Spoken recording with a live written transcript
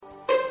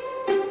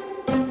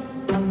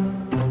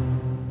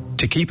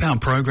To keep our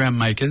program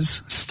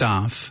makers,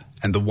 staff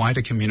and the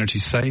wider community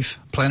safe,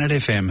 Planet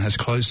FM has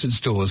closed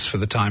its doors for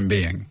the time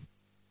being.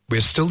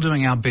 We're still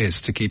doing our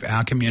best to keep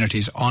our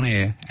communities on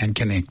air and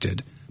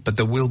connected, but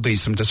there will be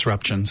some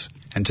disruptions,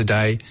 and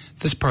today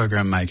this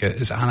program maker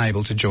is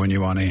unable to join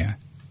you on air.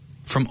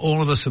 From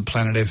all of us at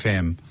Planet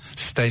FM,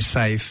 stay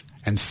safe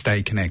and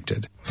stay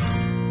connected.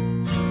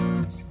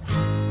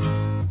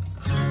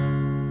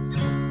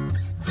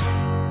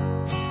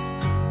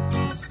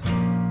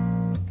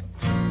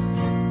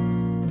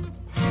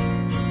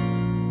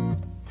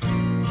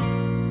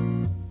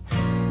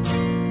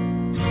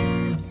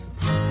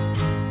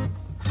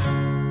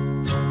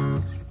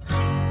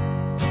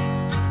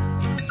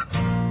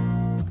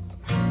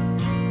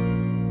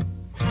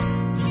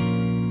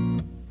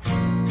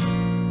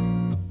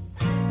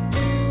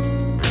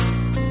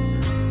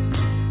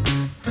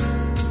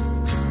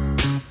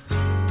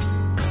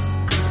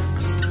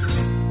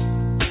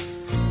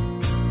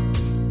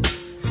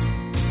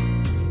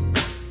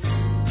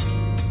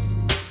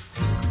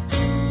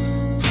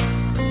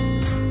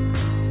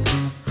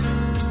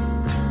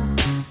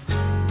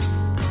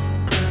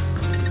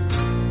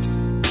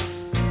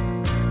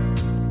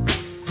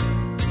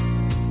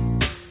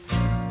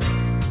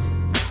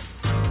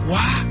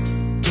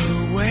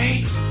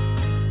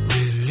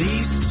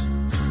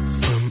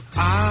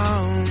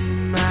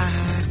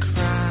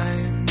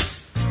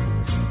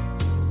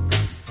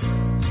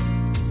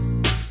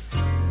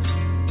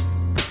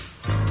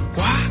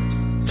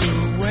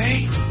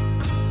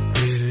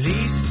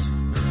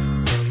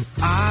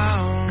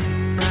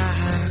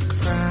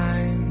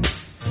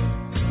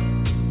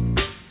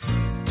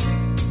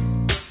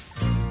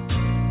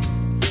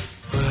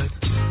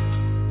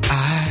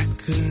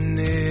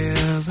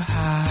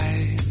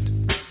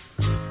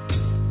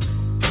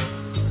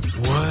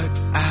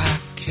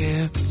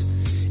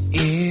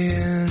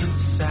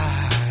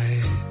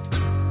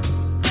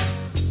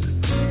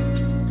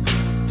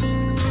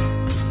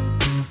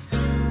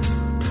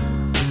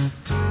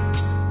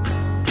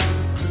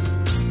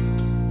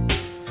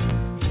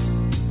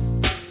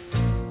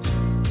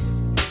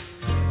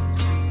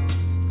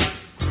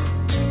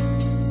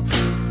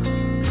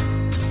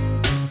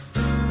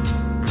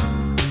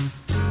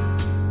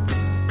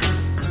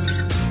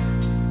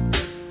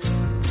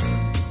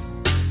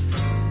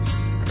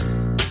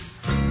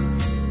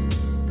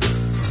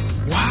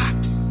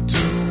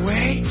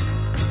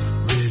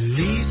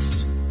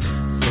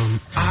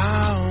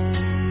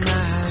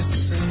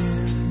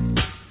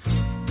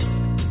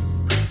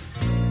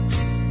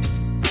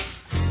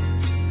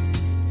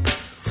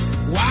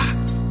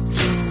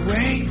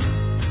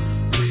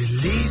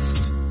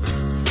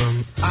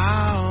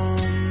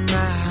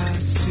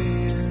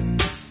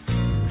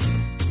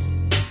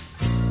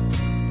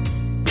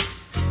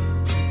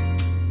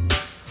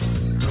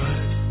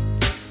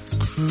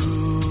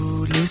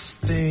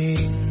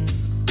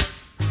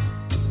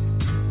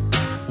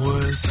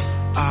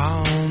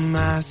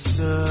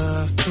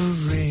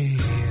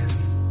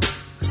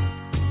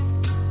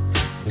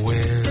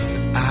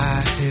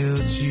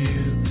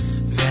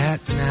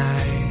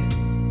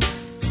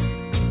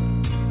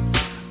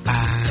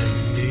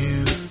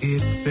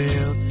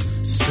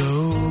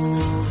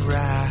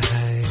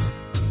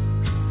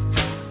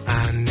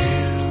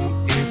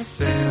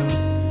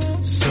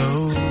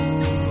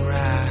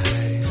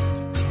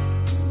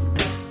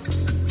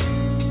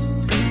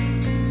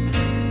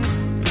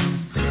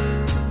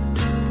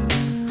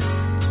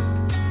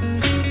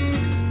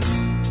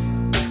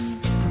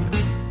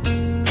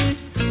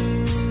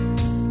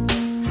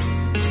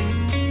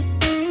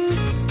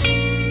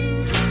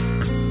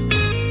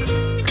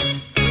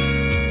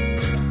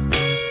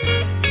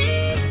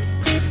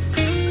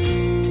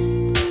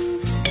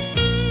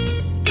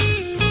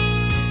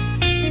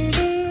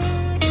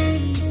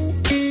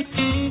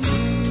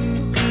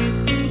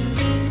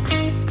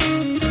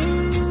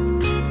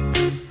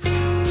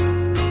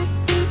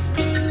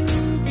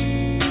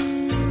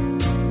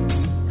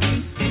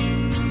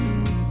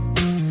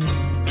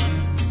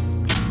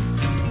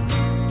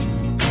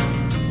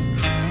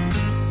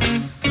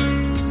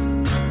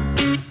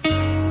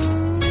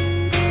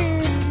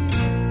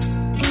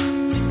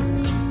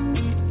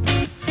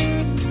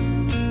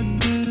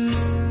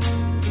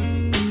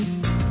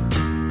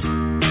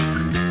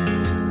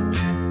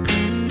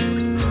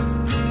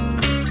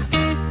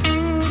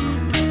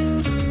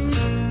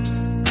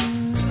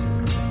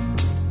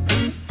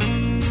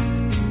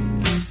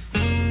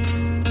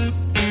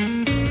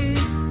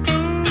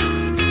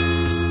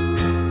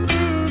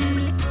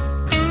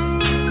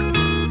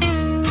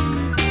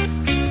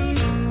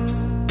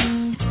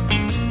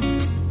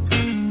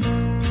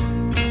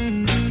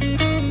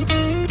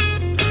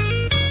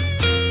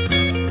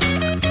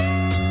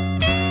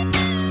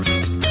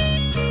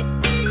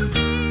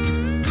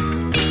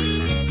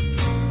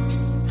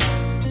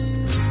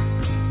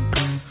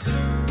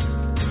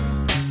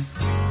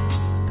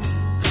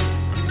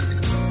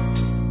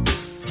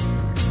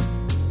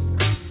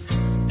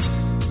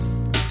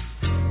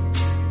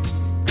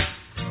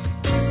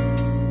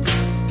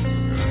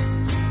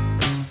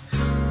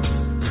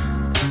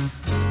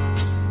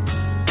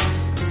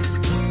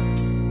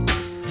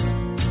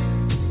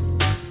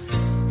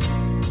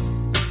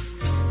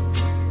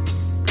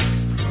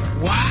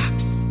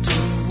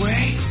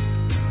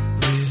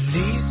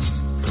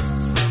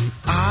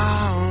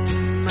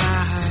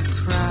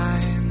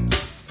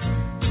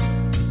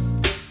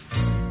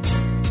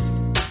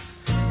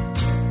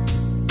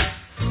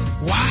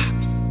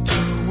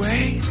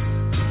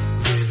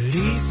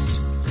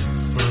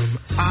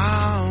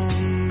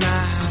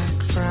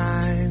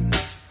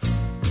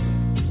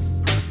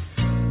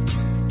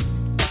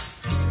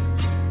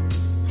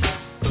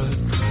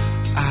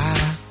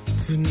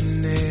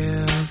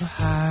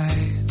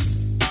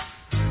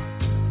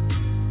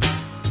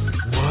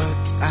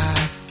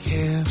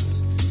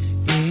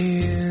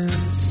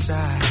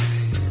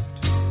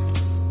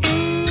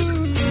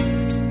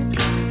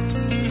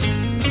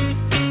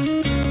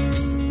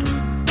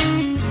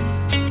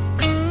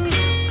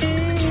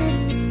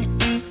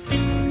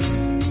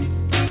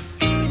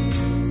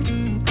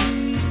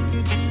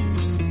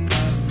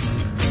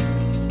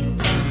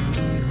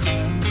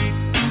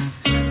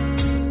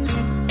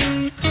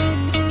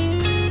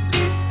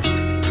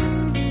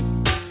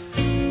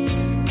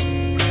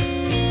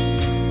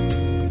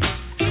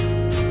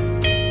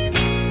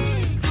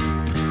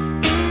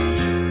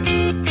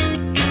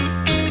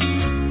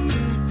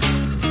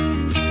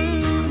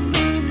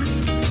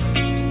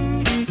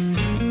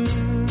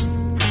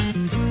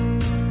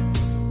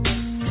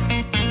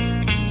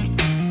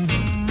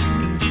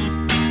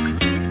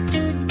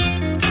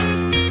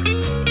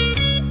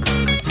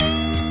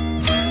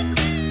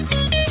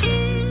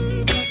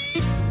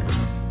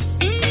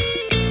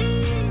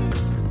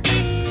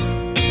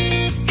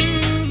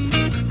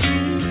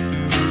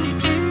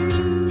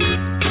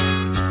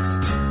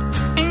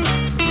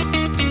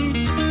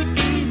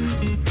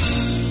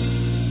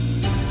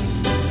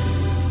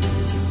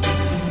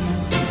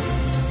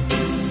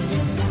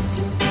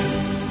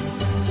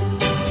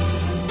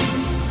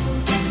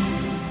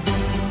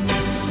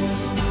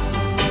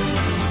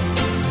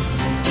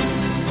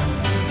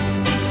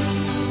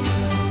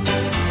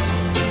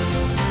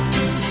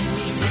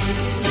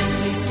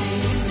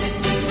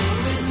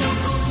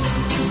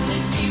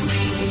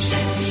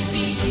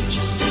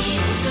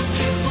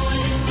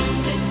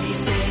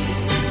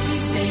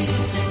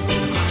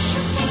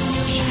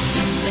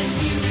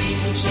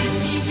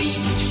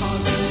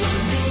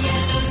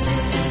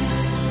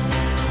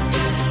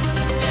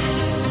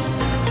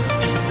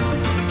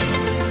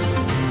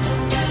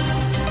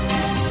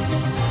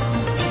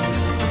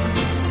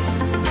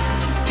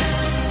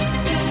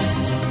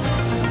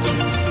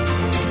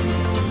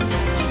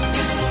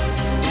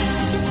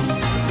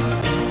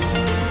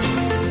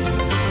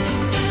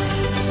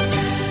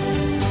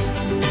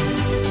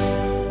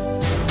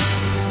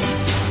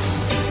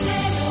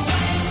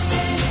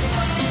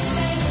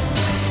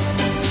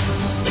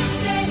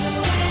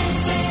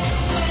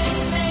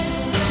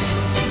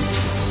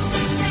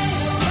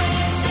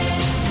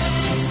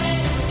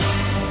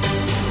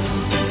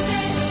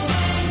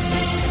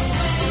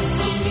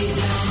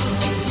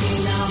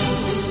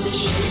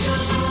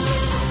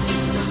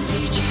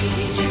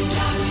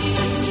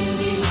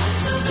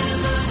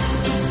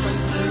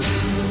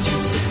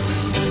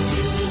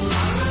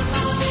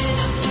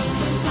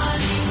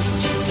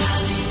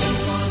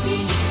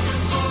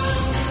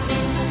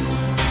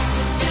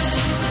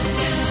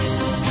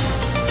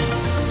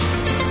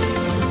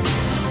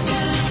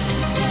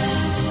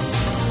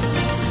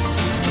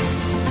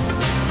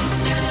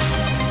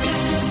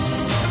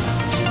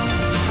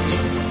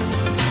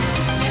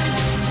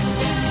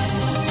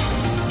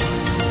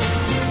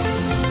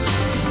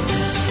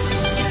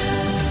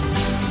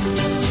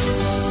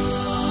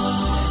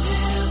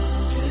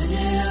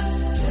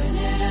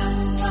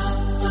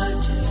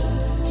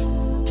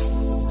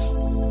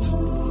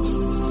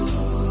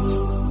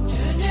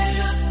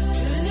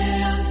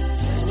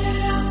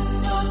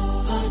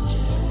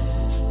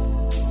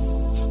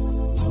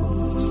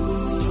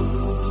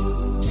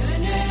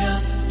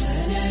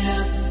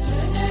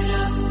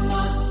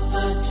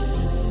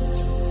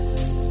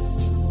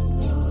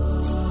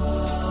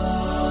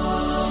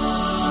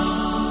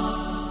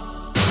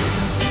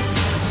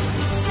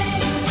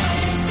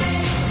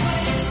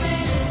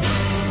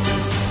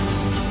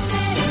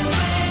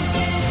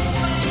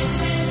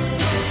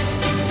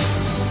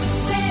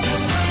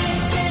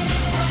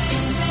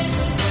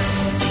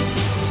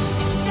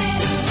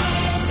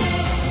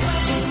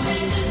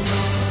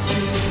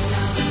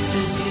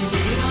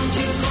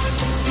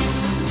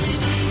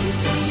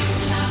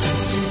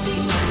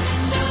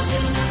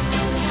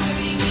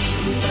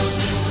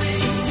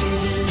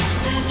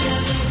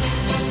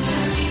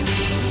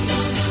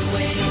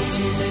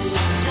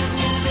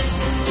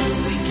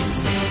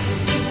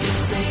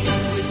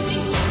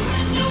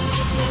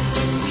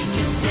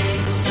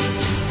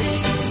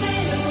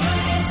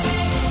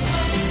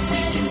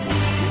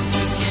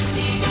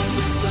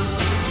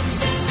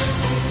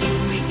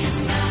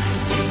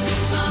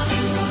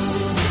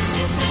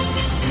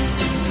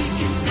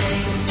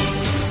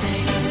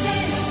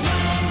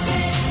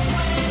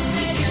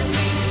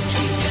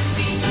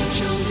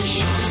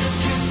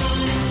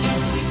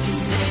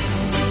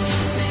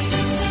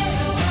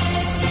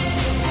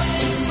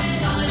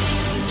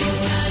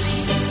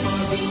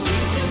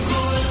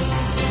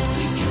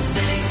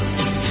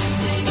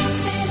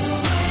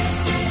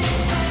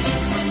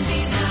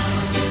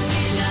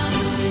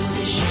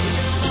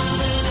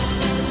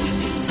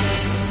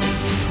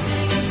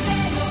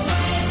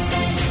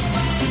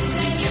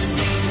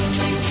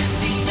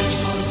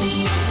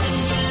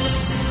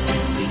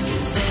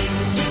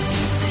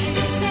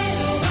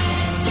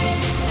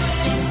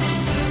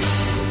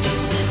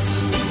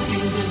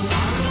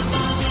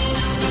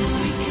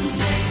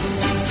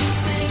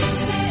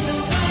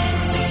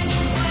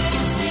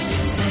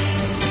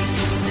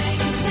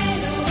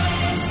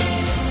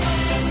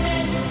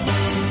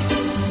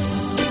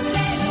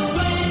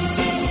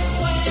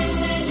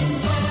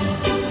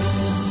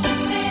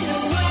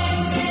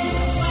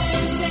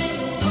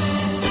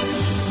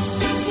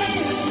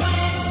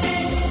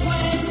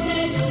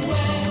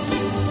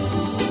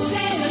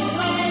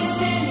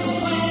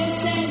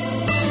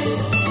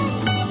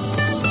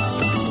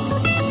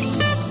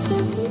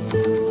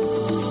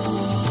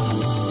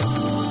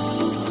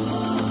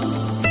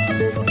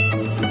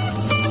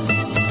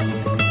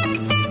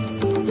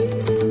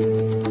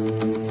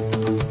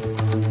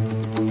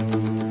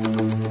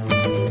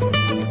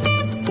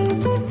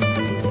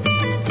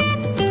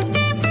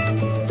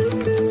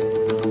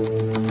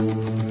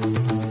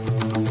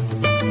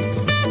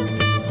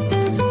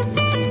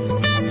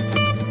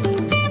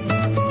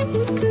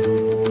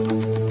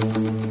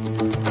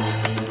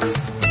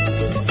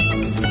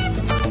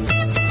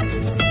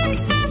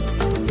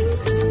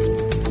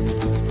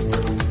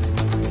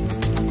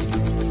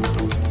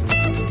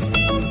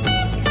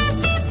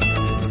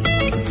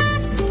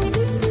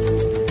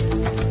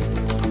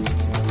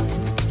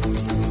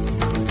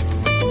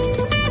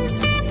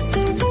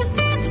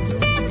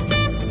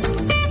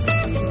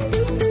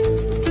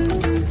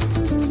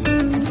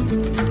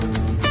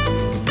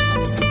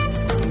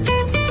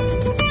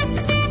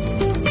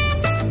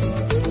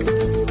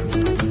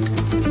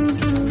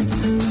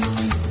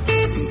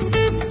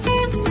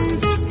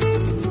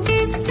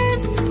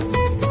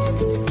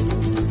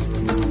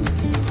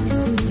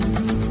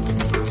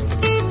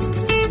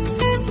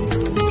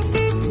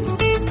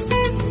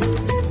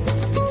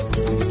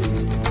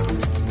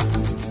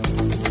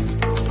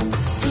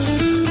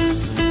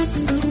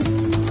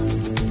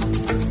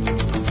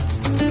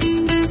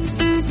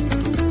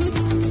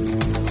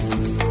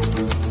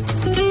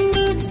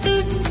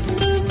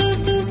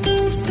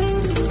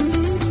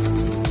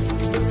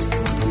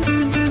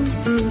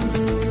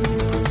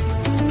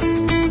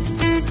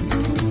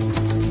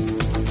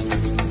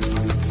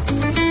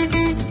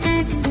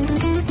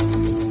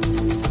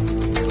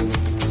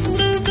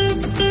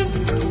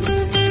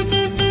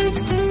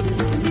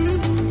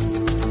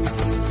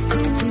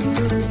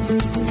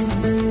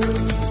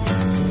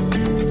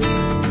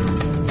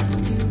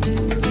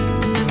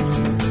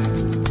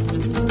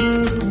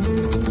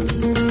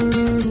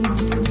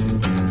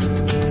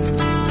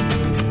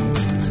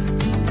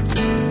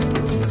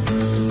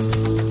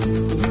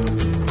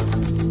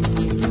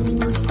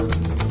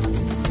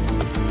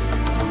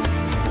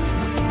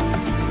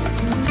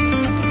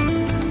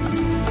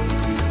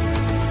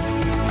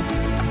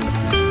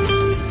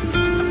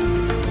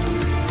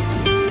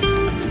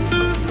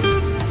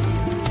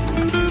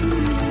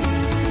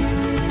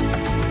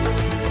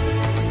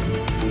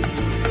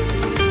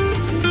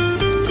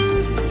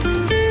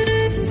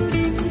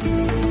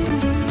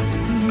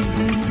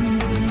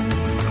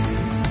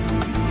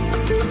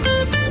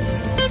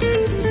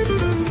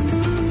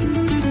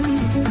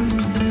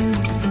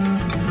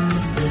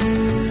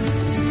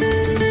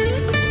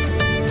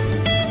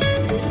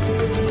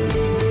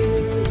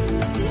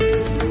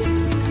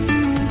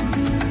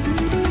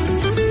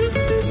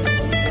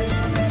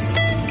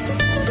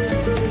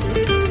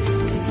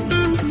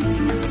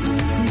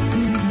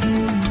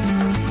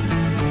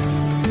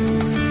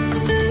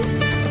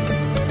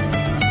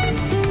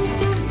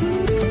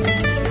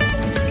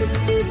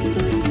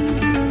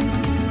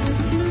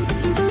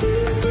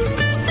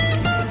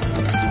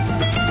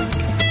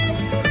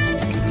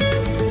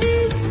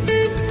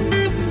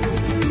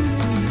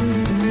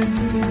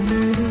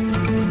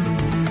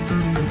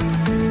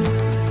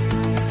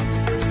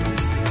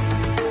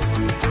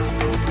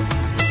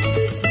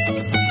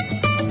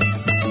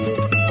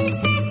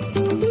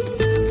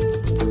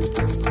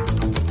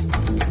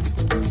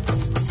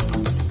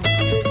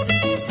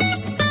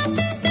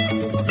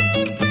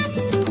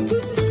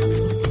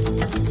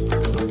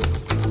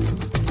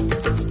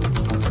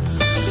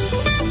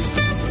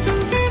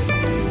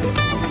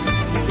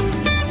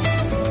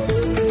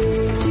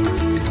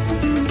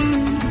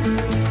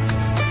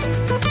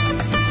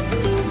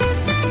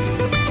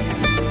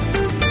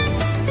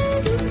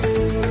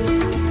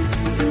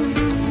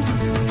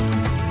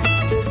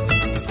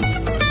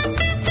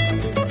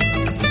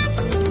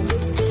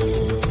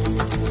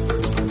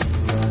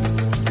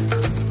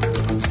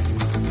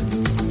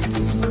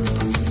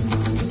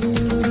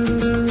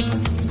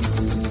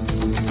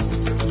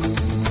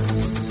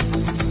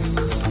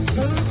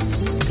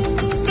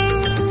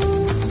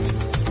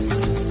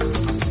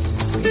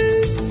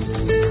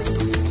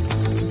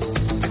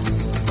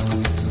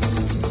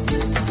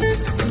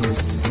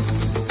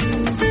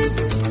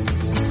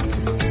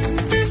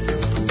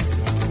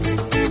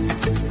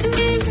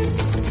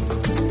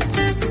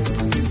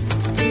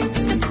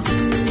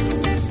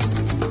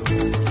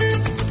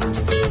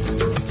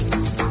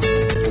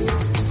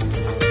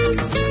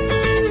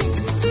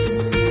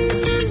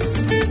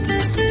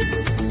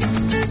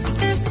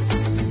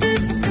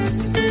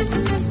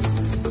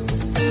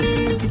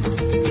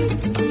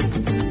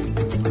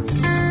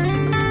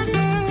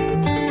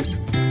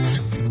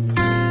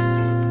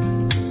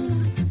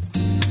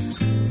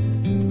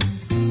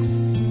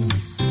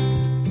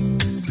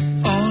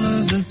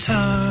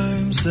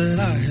 times that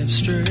I have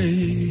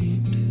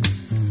strayed,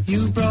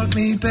 you brought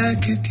me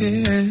back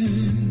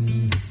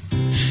again.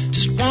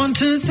 Just want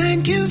to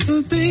thank you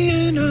for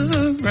being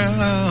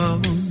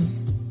around,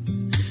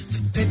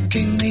 for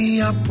picking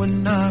me up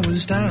when I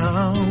was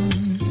down.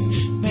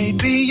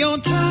 Maybe you're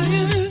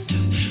tired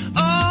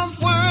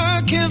of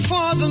working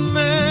for the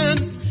man.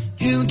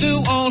 He'll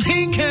do all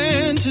he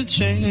can to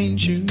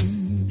change you.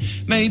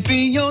 Maybe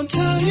you're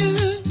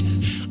tired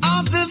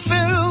of the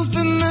filth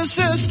in the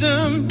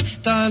system,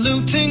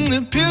 diluting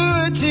the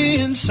purity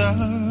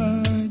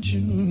inside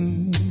you.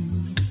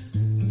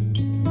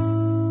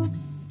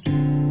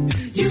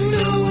 You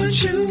know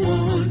what you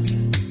want.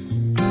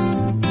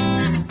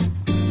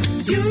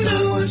 You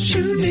know what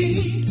you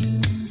need.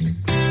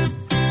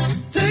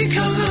 They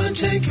can't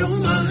take your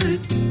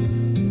mind.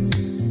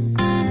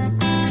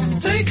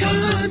 They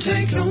can't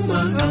take your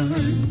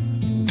mind.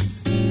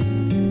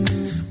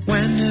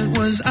 When it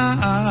was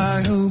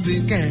I who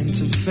began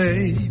to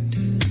fade,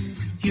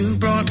 you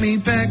brought me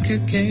back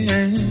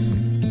again.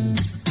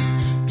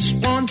 Just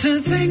want to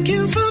thank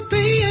you for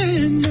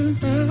being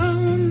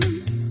around,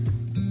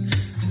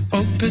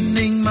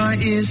 opening my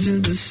ears to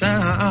the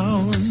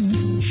sound.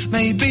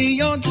 Maybe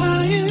you're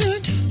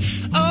tired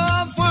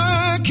of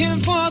working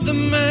for the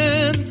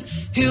man.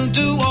 He'll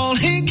do all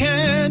he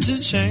can to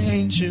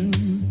change you.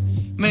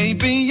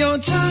 Maybe you're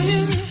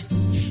tired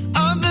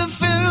of the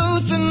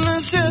filth in the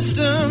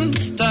system,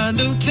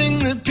 diluting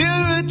the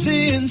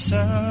purity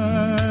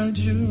inside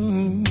you.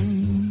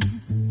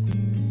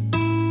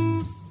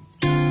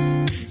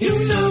 You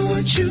know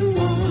what you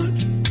want.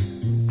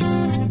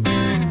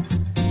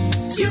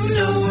 You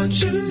know what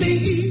you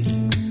need.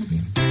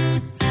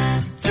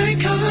 They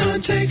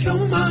can't take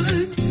your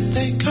mind.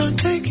 They can't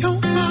take your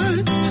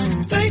mind.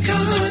 They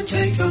can't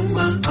take your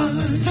mind.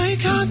 They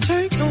can't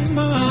take your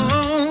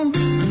mind.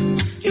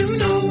 You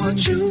know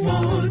what you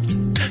want.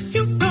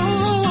 You know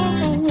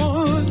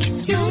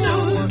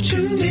what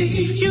you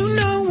need. You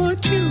know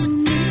what you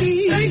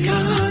need. They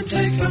can't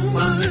take your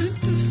mind.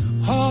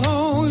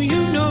 Oh,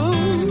 you know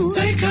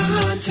they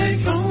can't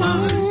take your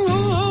mind.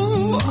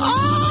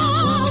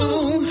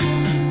 Oh,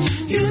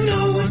 you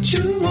know what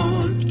you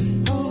want.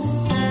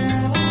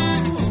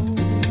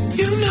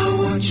 You know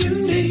what you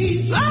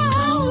need. Oh,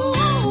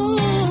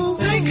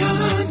 they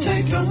can't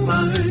take your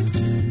mind.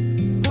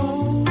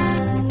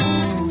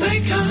 They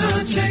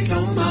can't take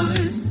your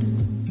mind.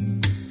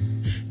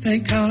 They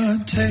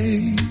can't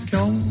take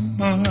your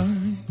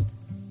mind.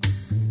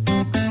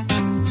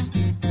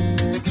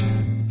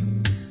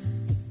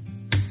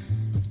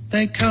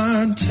 They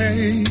can't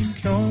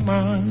take your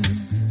mind.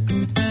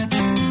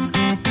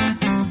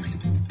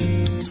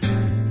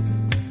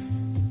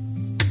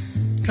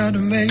 Gotta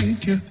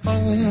make your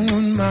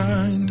own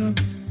mind up.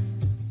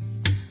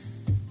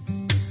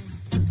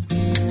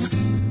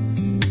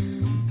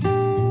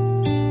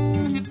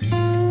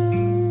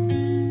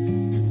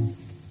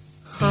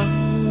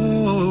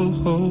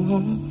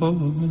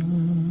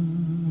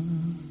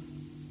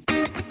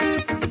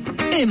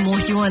 E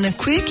mohi ana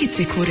koe ki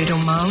te kōrero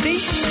Māori.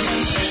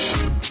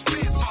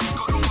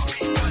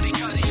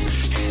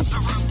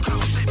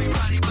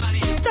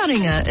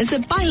 Taringa is a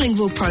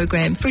bilingual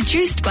program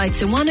produced by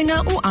Te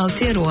Wānanga o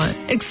Aotearoa,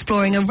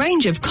 exploring a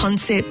range of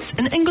concepts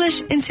in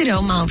English and Te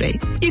Reo Māori.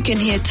 You can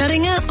hear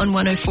Taringa on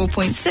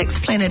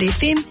 104.6 Planet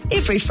FM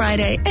every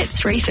Friday at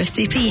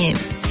 3:50 p.m.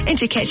 And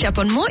to catch up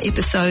on more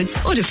episodes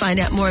or to find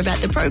out more about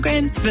the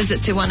program,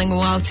 visit Te Wānanga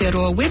o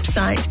Aotearoa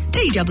website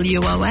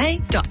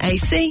twoa.ac.nz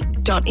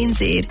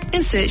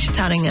and search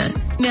Taringa.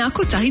 Mea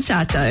kotahi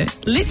tātou.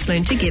 Let's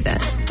learn together.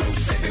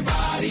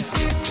 Everybody,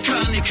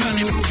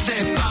 kani move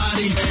that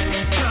body.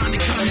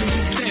 Kani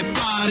move that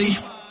body.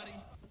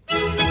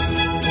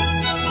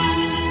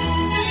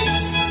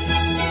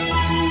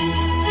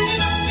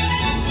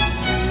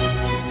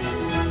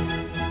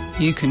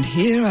 You can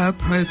hear our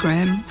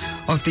program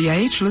of the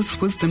Ageless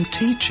Wisdom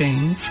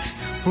Teachings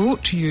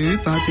brought to you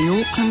by the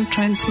Auckland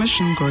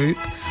Transmission Group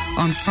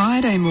on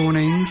Friday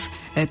mornings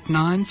at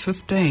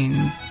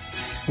 9:15.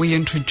 We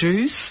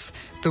introduce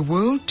the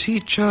world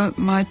teacher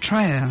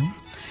Maitreya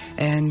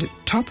and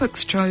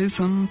topics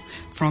chosen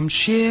from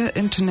Share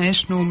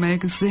International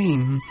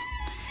magazine.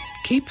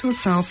 Keep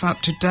yourself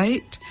up to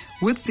date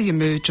with the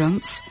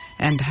emergence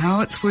and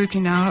how it's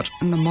working out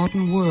in the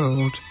modern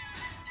world.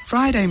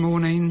 Friday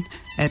morning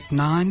at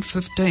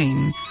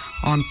 9:15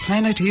 on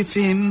Planet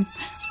FM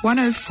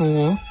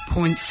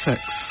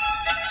 104.6.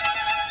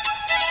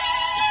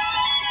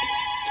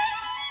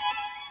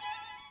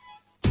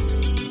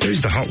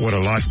 Who's the hot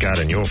water lifeguard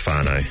in your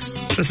whānau?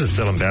 This is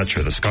Dylan Boucher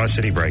of the Sky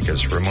City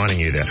Breakers reminding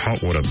you that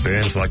hot water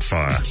burns like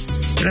fire.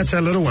 And it's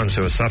our little ones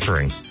who are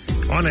suffering.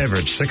 On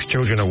average, 6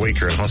 children a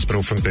week are in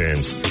hospital from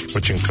burns,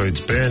 which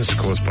includes burns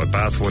caused by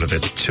bathwater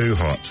that's too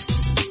hot.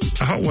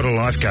 A hot water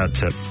lifeguard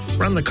tip: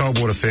 run the cold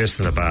water first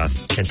in the bath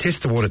and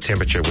test the water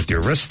temperature with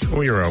your wrist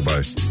or your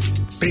elbow.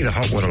 Be the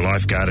hot water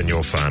lifeguard in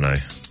your whānau.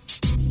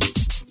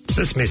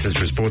 This message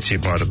was brought to you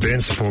by the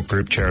Burn Support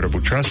Group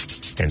Charitable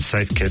Trust and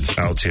Safe Kids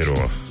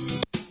Aotearoa.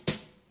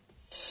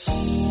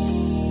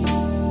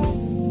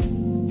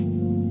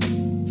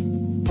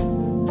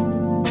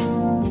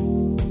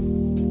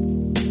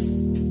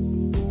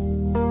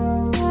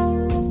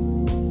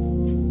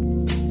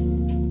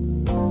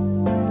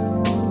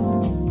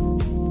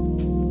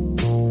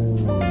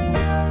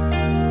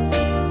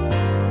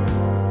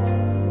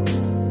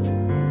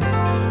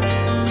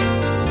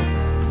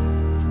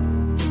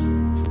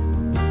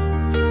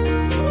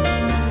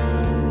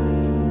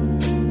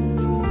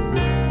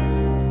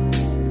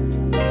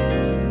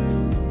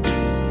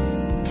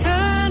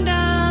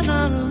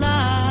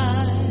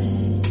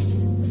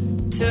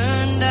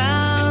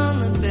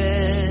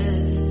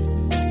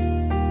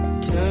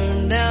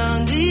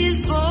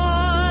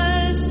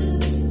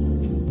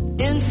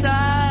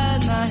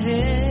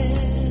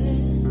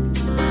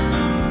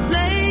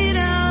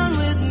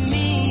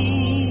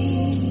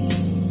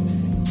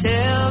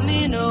 tell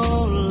me no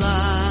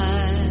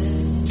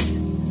lies.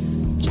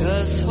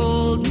 Just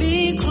hold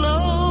me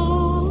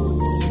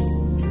close.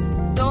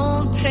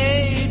 Don't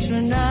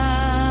patronize.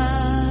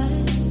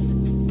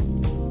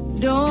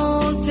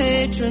 Don't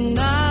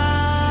patronize.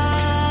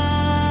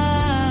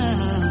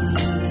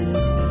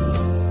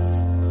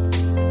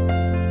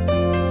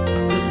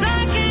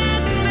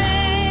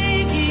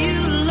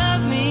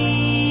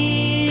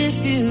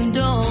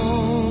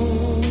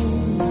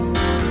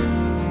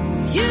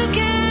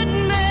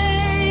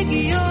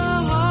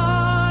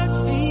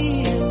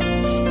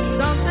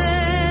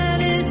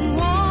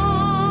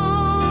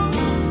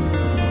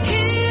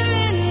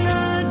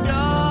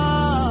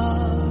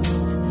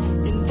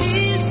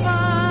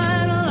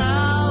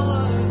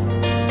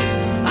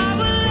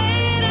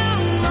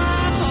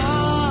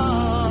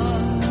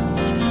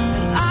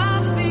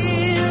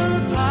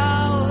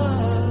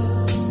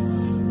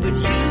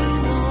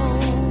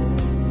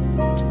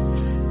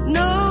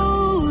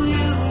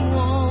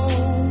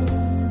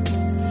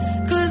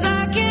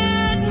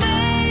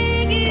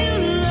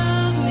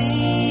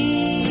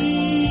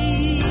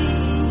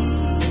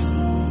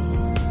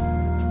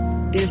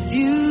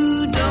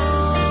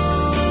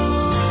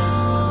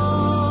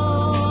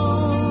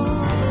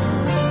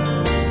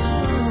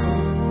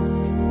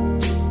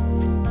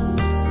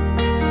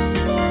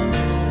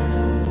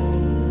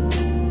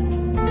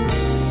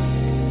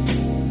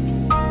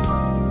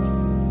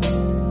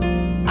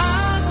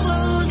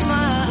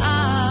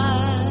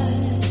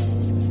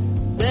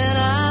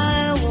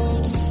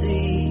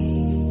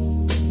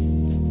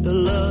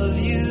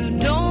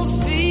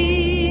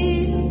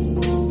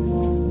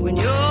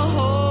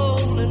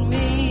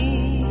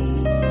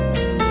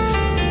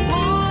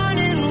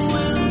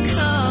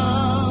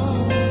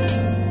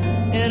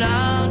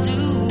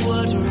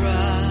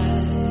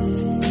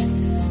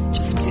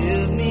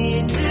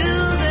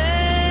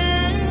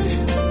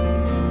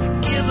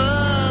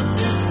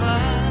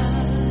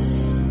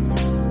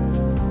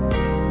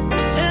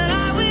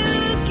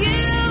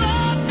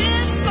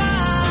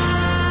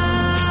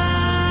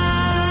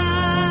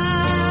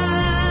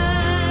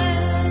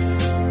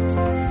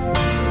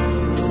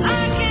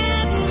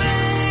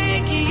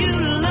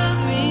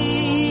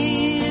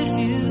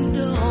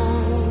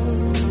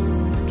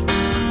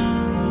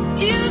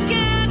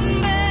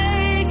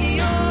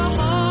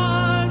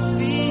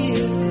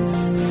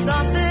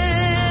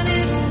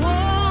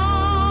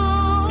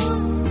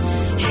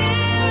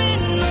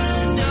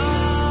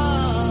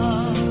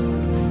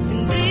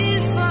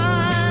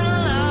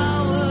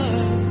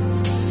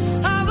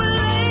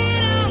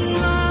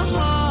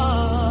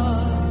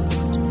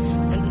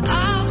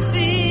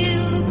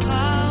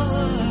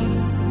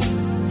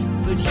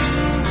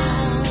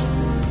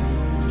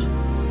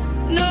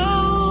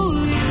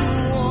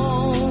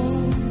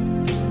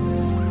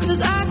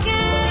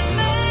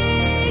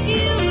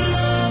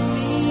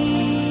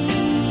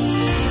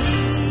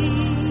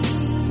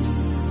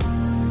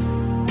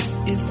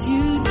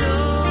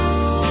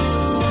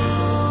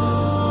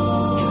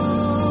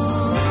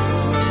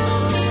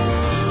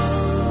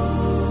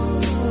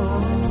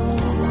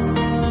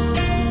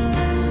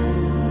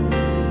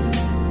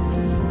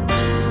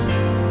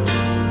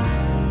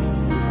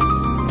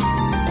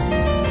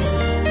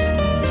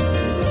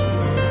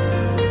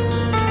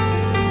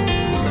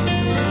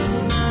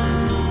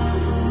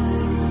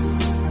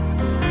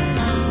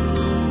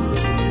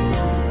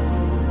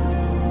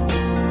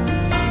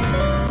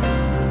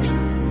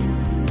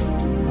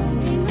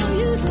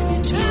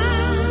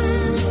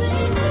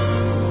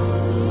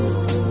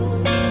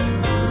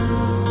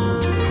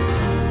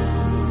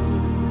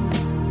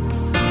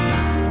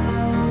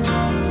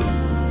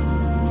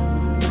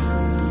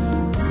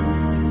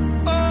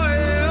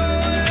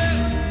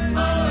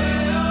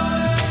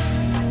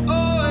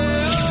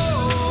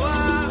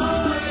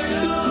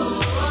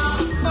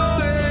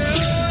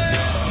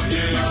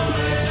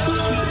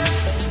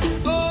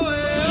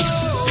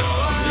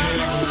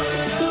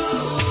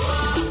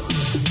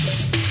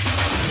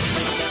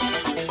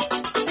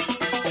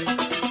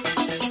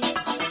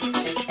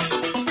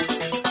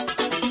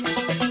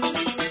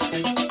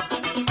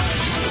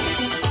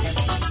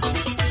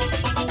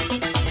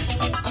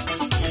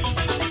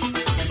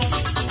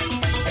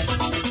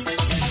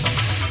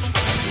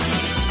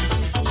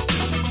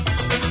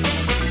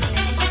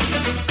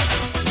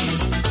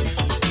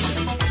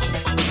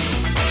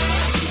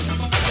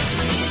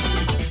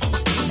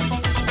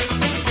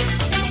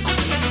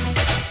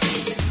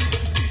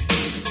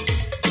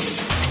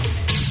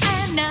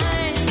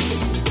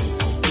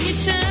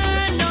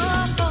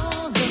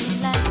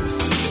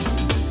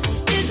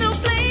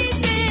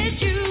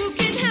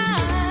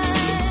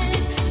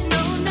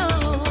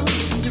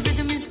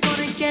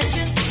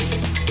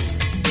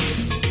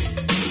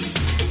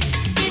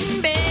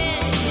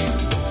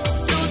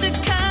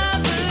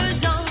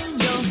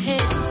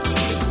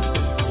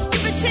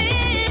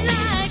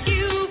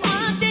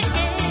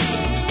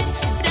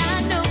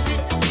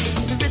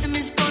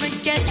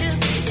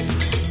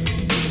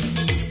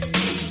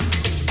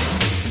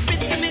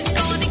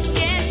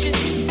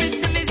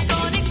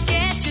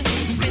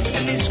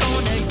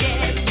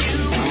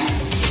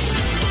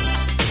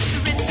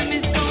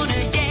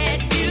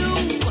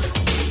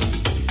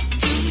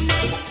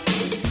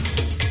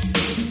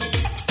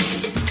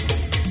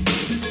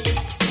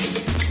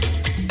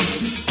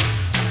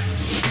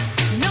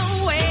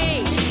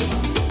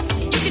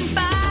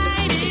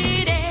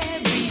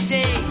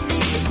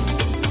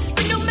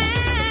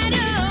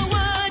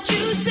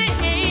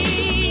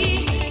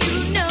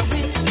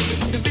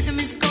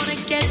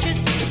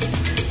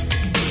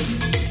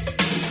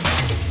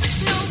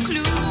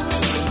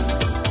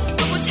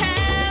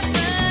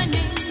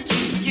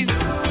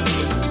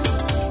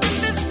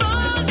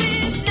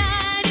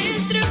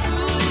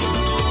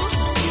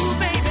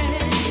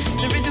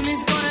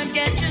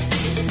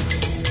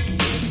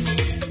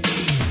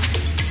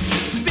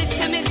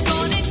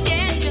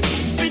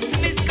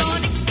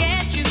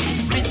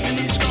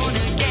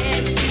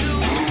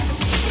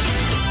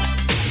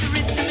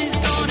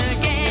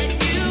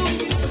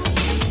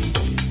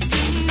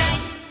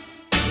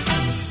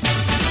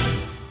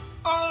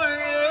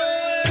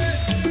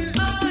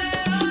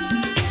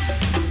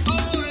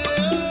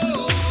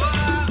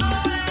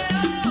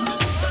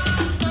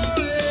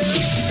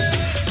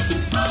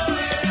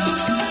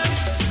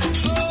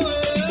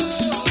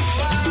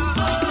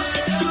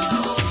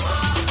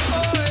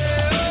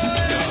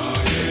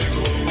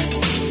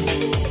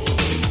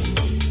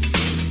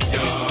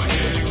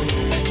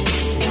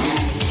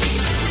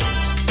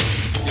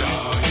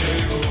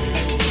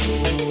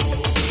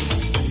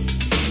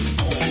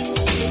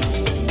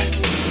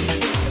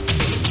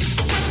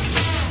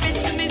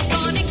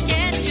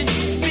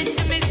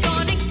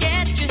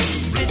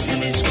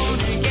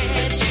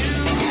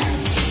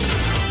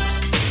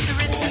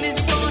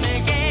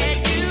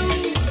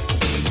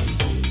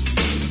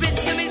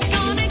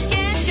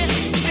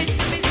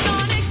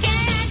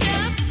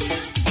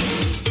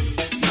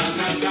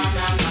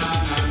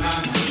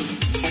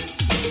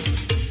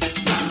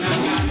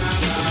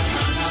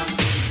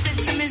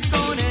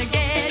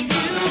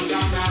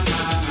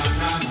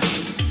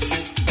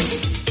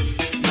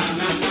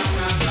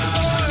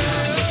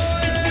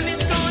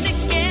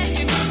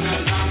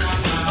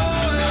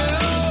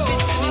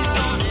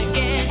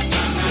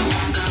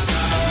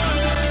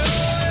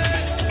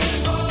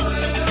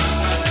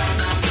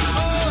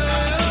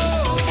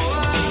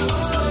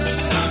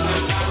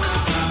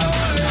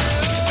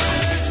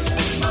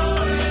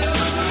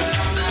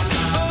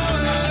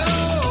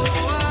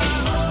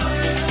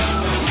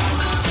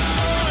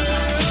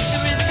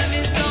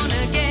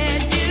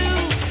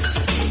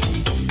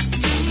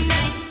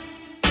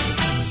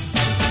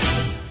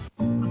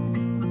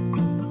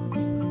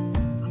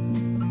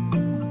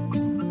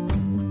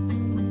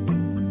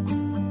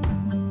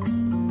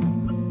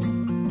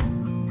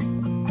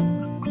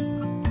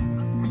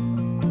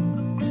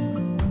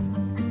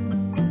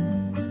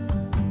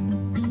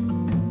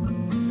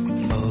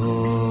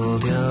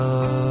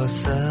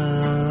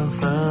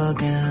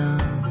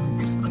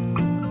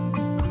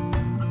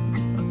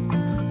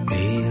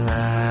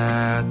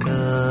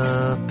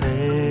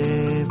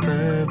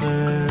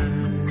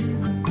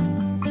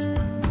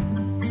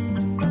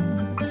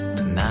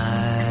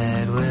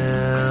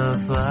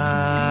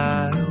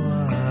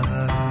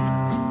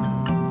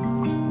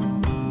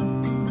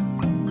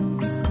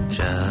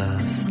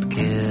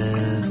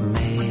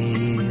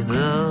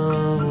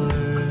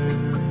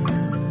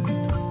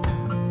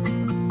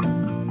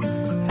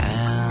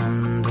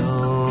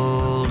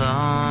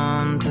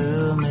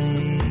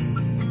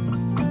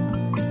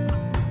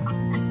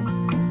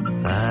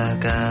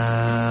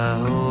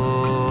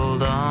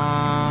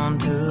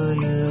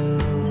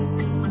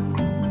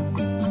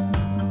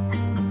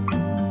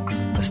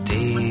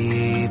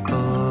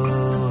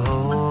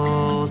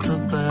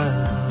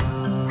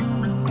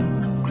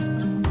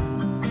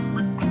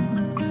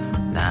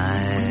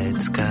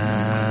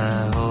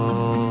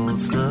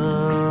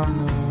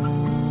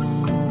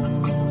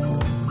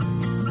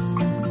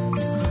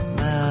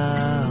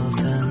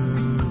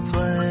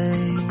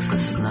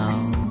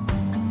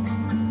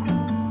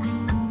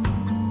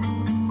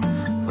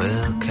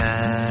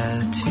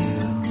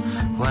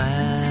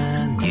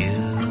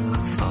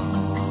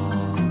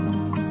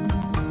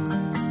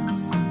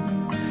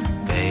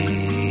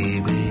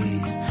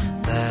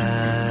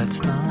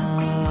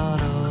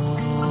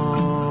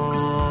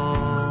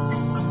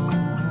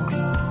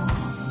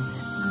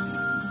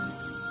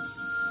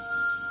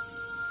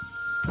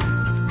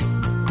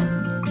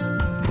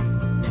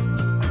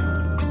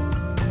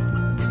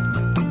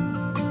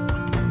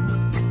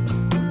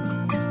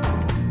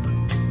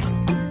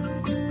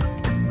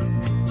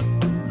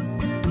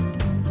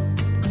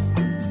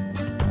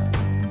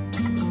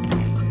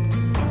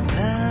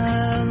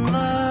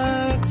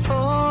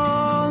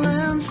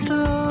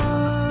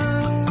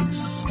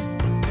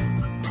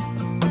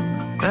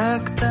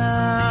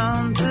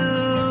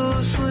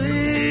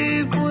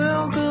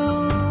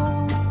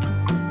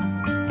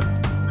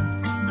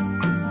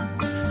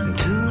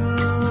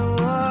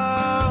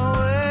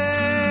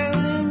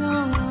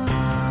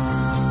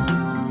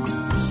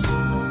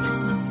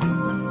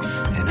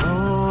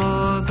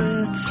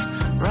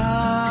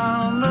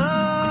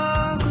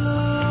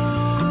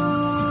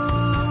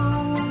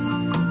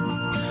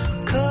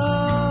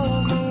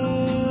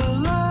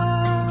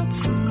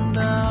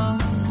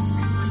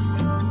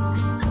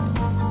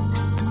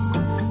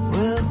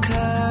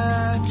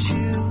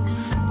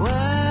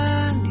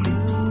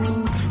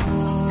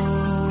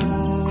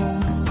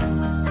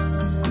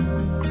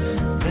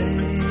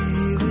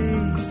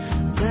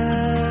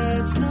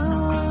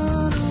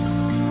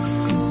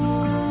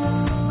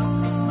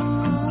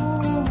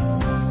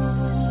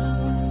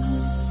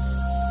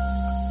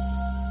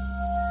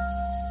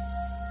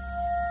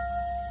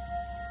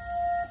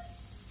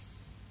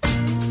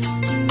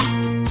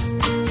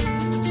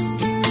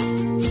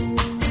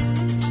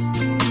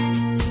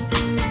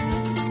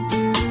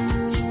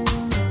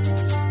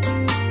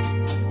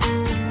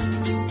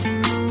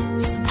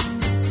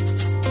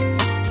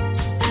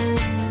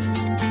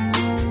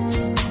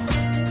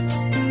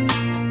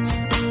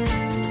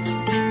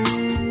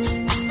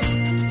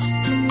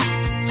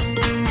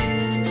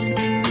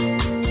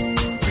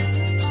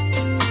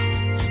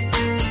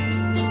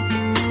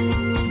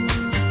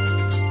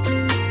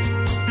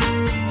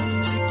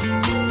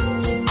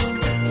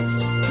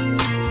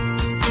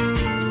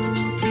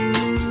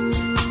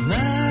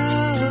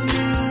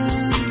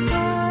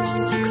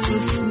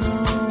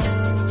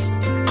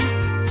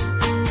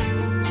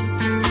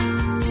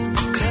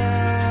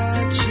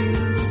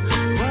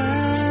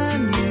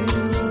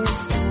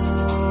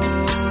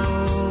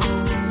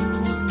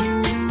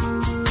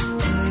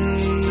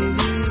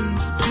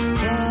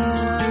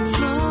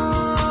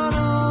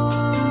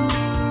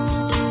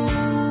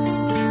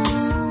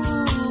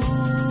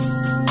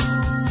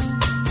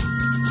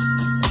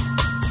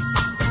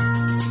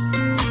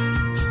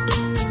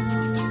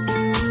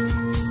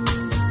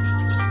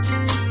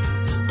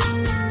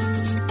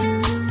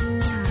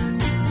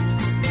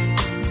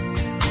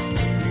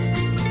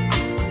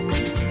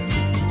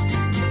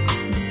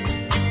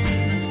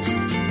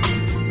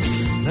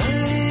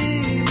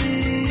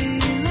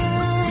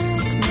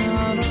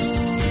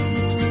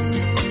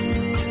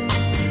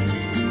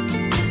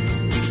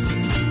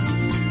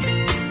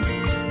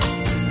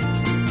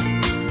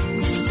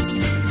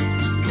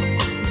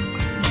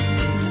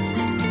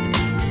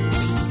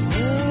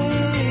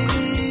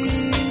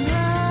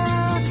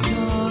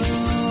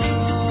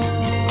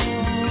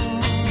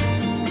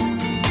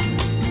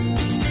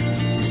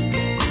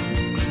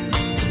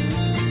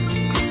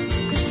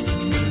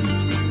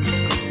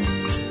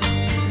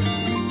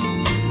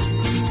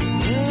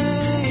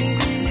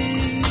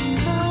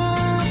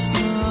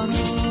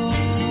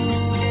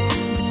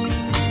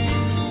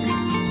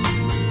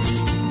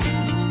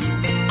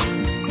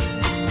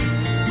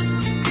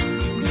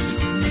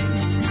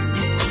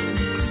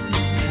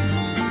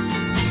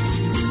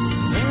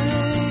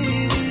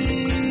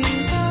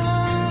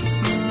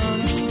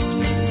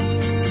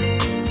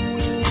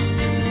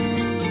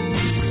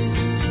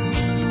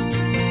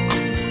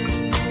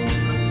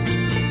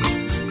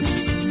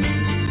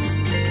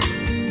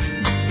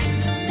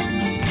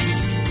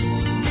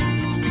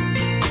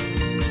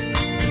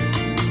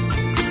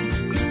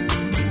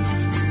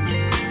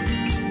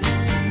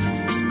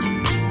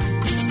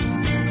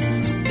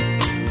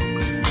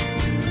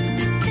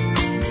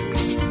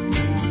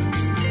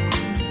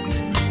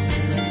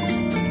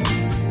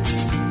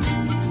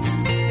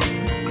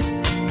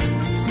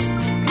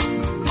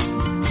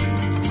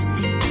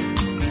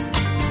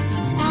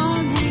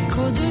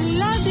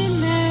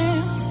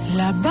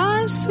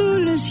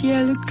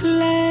 ciel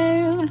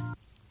clair,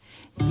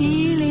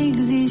 il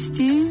existe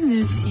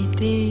une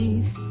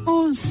cité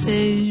au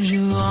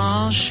séjour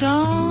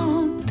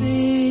enchanté.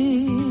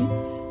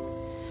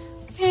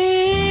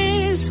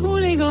 Et sous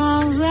les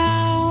grands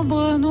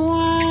arbres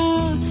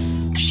noirs,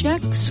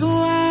 chaque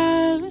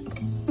soir,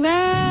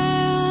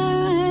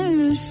 vers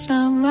le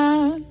sang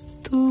va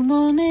tout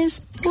mon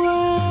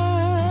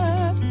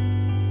espoir.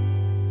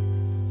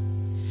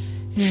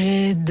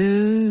 J'ai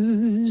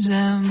deux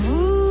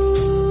amours,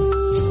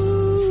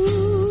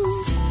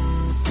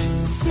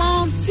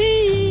 mon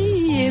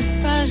pays et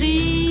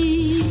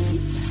Paris.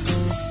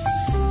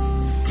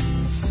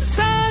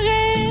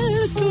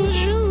 Pareil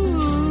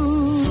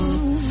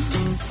toujours,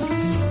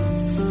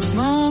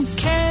 mon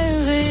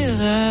cœur est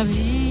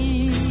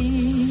ravi.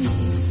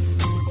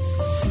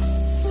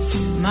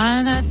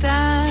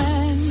 Manhattan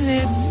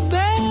est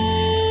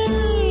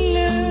belle,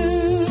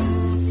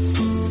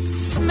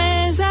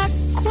 mais à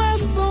quoi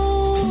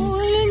bon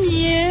le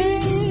nier?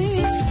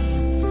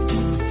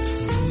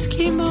 Ce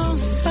qui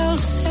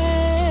m'ensorcelle,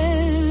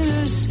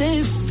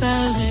 c'est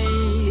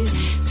pareil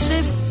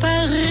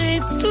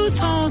tout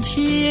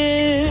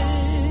entier.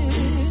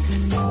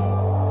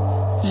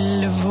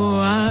 Le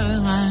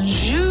voir un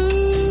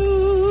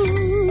jour,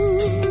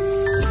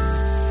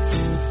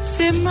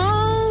 c'est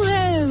mon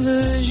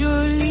rêve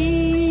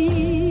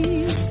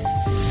joli.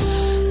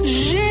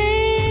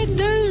 J'ai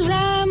deux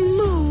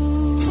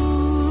amours,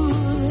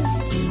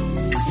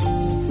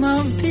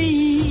 mon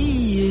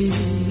pays et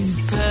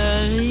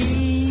Paris.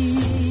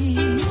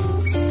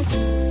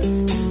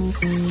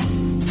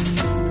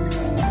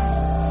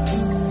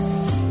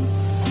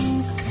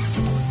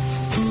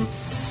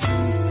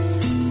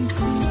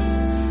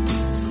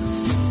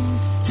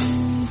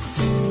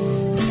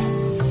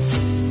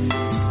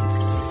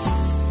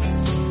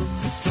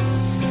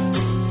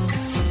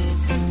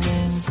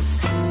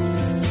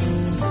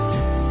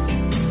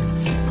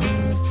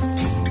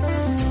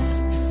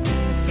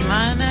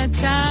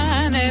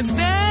 Manhattan est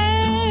belle,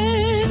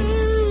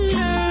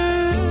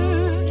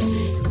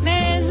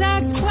 mais à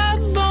quoi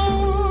bon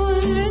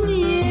le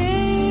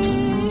nier?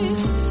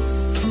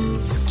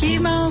 Ce qui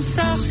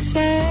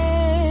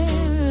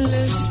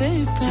m'ensorcelle,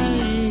 c'est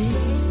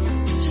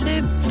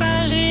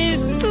pareil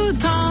tout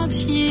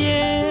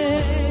entier.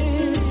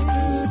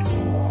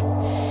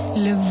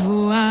 Le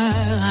voir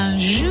un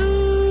jour,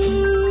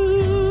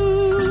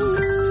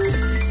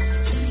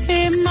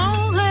 c'est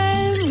mon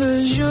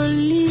rêve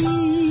joli.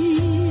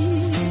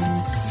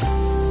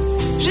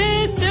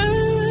 J'ai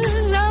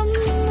deux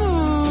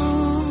amours,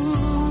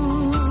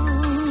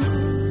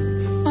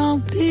 mon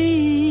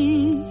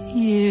pays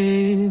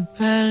et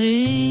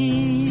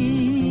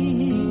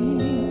Paris.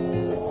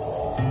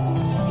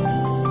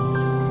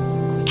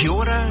 Kia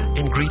ora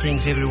and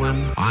greetings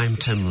everyone, I'm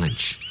Tim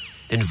Lynch,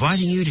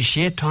 inviting you to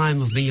share time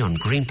with me on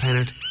Green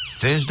Planet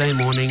Thursday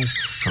mornings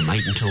from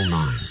 8 until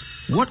 9.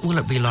 What will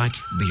it be like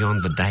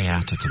beyond the day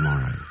after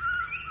tomorrow?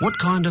 What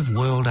kind of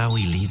world are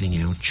we leaving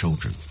our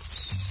children?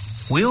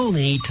 We all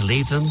need to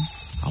leave them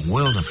a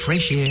world of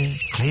fresh air,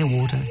 clear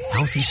water,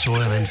 healthy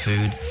soil and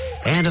food,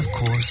 and of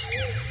course,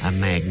 a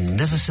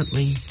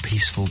magnificently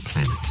peaceful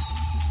planet.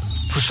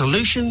 For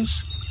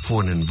solutions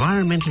for an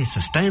environmentally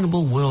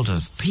sustainable world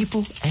of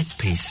people at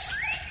peace,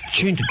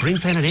 tune to Green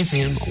Planet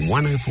FM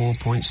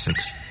 104.6,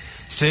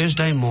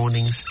 Thursday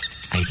mornings,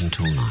 8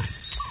 until 9.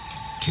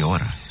 Kia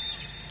ora.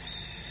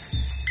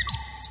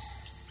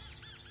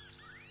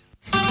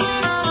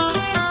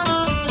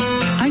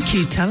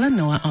 IQ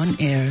Talanoa on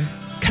air.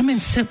 Come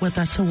and sit with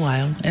us a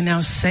while in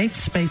our safe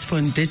space for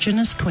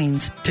Indigenous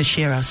Queens to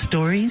share our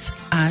stories,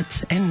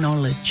 arts and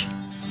knowledge.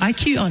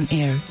 IQ on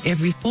air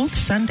every fourth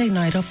Sunday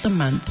night of the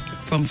month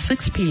from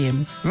 6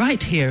 p.m.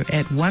 right here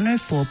at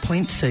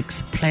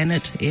 104.6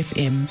 Planet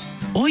FM.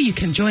 Or you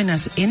can join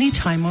us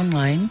anytime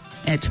online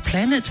at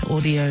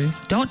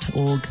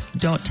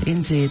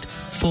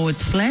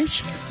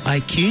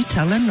planetaudio.org.nz/IQ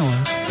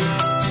Talanoa.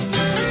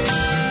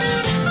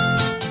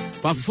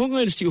 Pafonga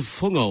ele sti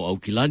ufonga au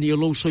kilani o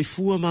lo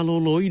soifua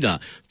maloloina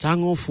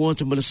tango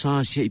fuata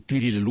malasa sia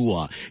ipiri le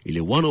lua ile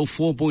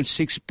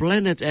 104.6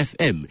 Planet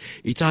FM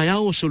itaya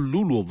o so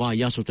lulu va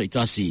yaso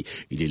taitasi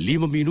ile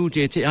 5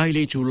 minuti e te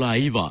aile tu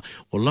laiva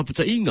o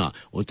laputa inga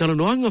o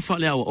talanoanga fa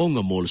le au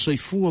onga mo le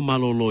soifua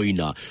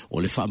maloloina o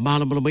le fa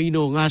mala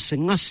malamaino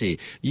ngase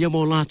ia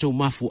mo lato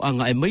mafu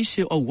anga e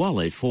maise o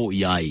wala e fo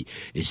iai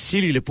e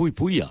sili le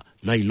puipuia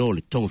nai lo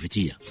le tonga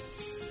fitia.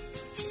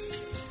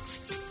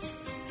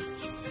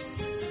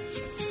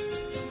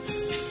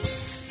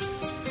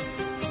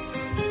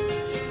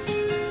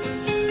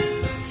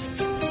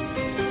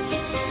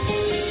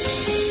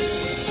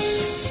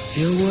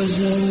 It was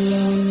a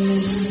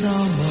lonely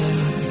summer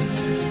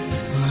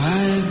where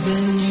I've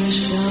been your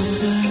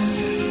shelter,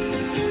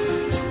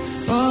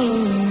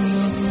 following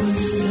your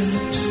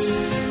footsteps.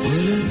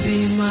 Will it be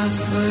my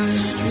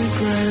first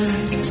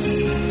regret?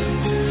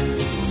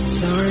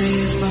 Sorry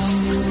if I'm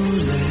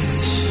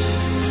foolish,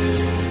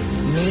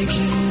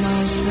 making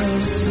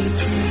myself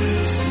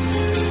secrets.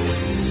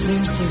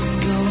 Seems to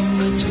come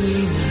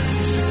between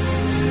us.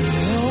 We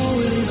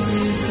always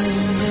leave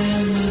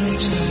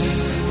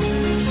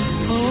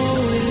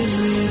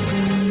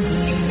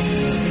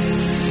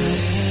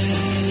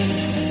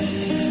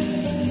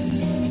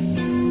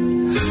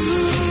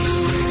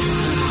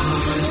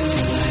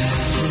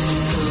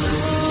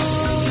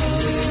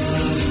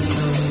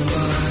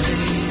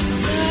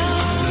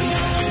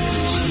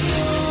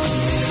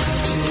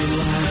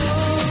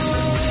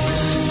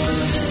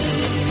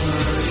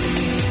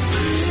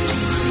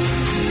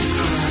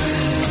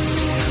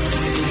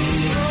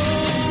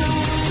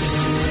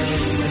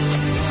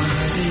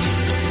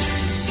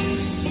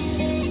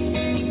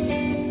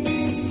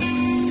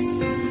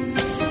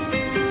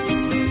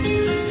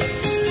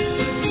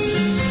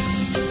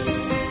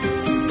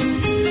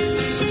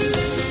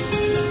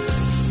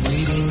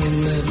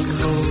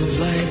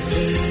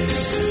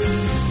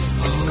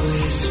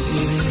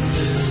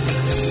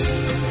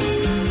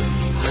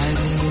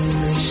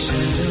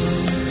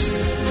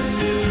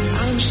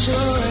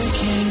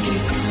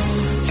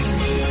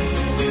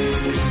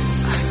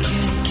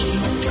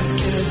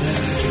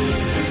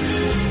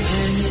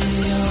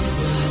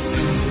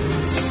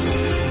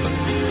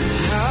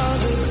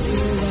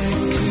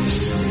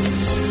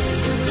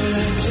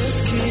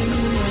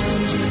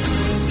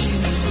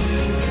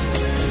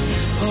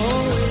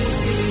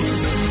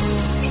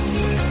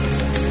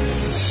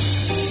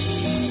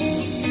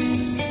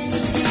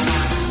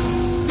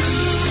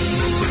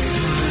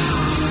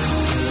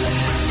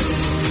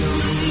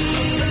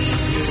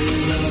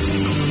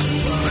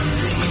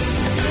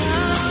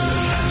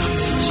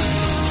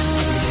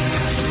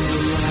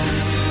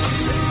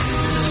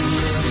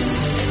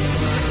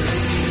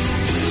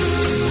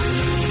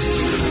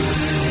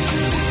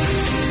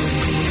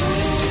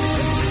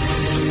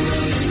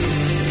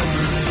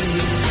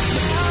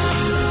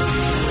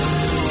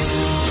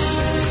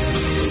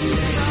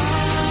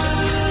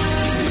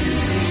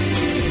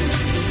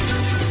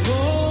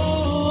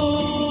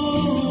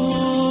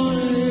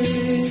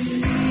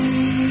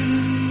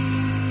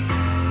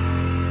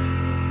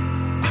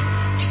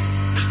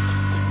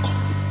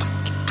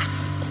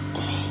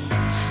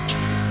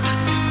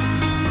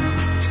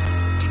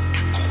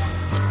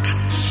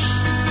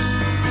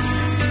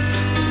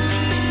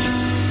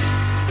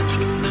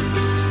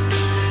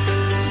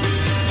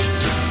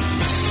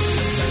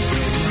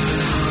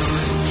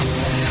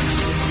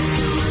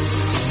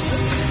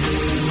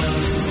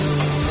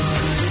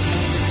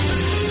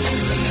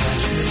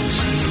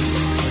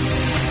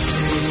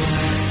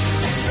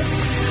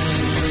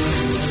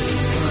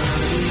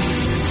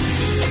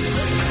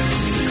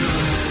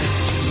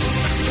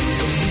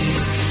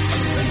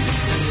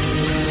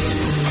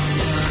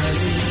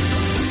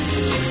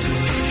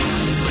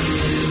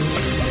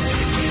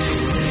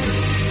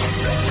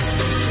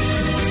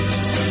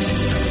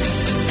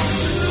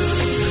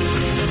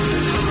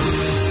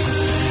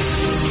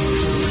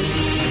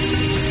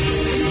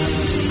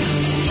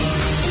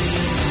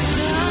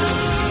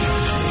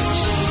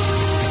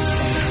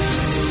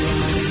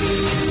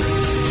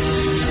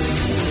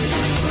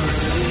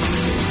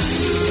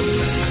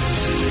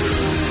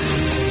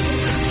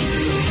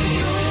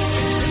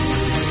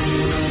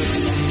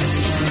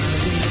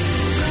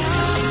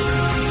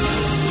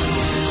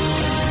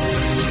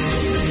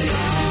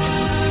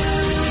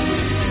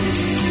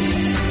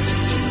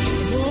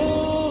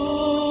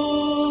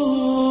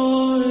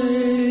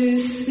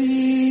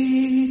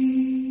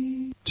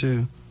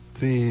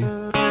be.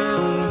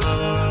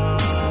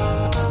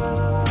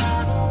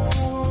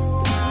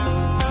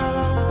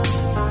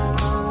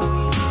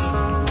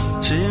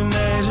 She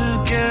made her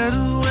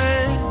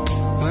getaway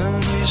when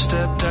we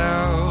stepped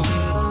out.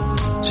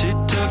 She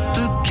took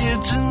the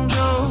kids and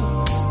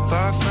drove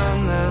far from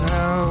that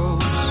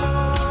house.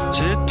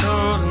 She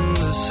told them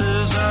this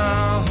is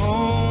our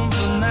home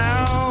for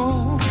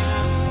now.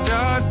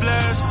 God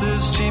bless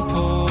this cheap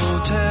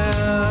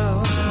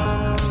hotel.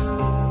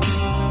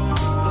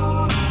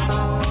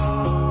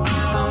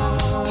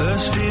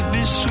 First he'd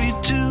be sweet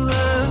to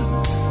her,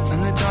 and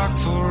they talked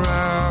for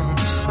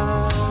hours,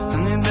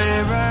 and he'd lay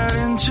right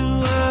into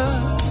her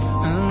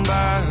and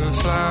buy her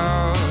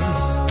flowers.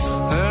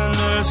 Her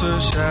nerves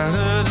were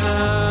shattered,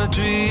 her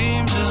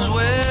dreams as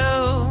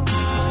well.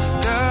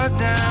 God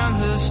damn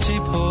this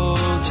cheap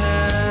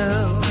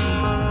hotel.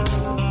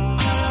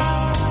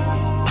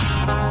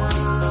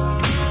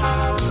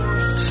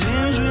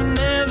 Seems we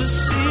never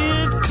see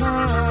it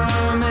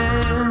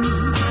coming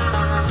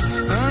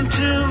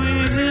until we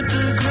hit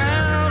the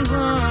ground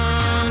running.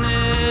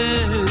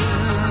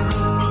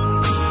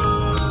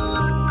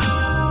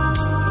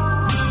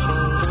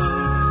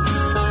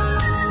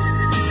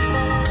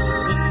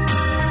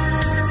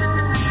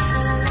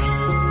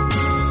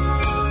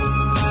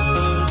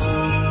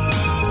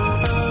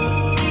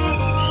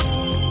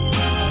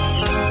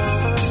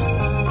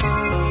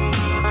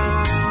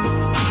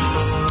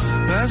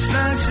 Last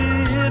night she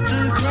hit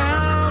the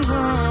ground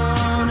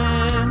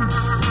running,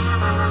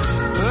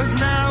 but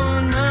now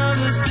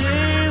another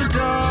day's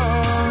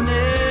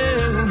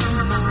dawning.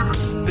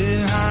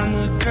 Behind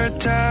the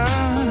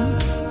curtain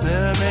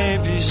there may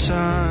be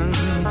sun.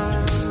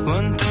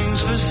 One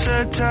thing's for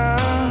certain,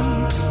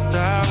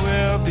 that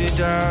will be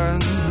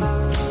done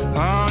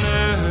on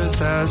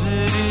earth as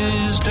it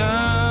is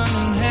done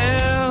in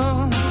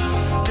hell.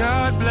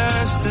 God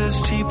bless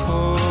this cheap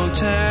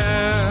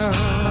hotel.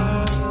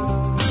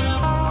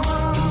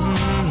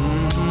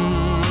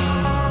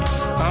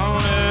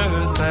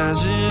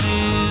 As it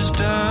is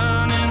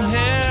done in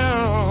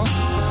hell,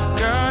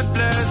 God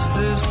bless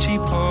this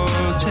cheap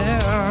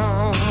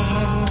hotel.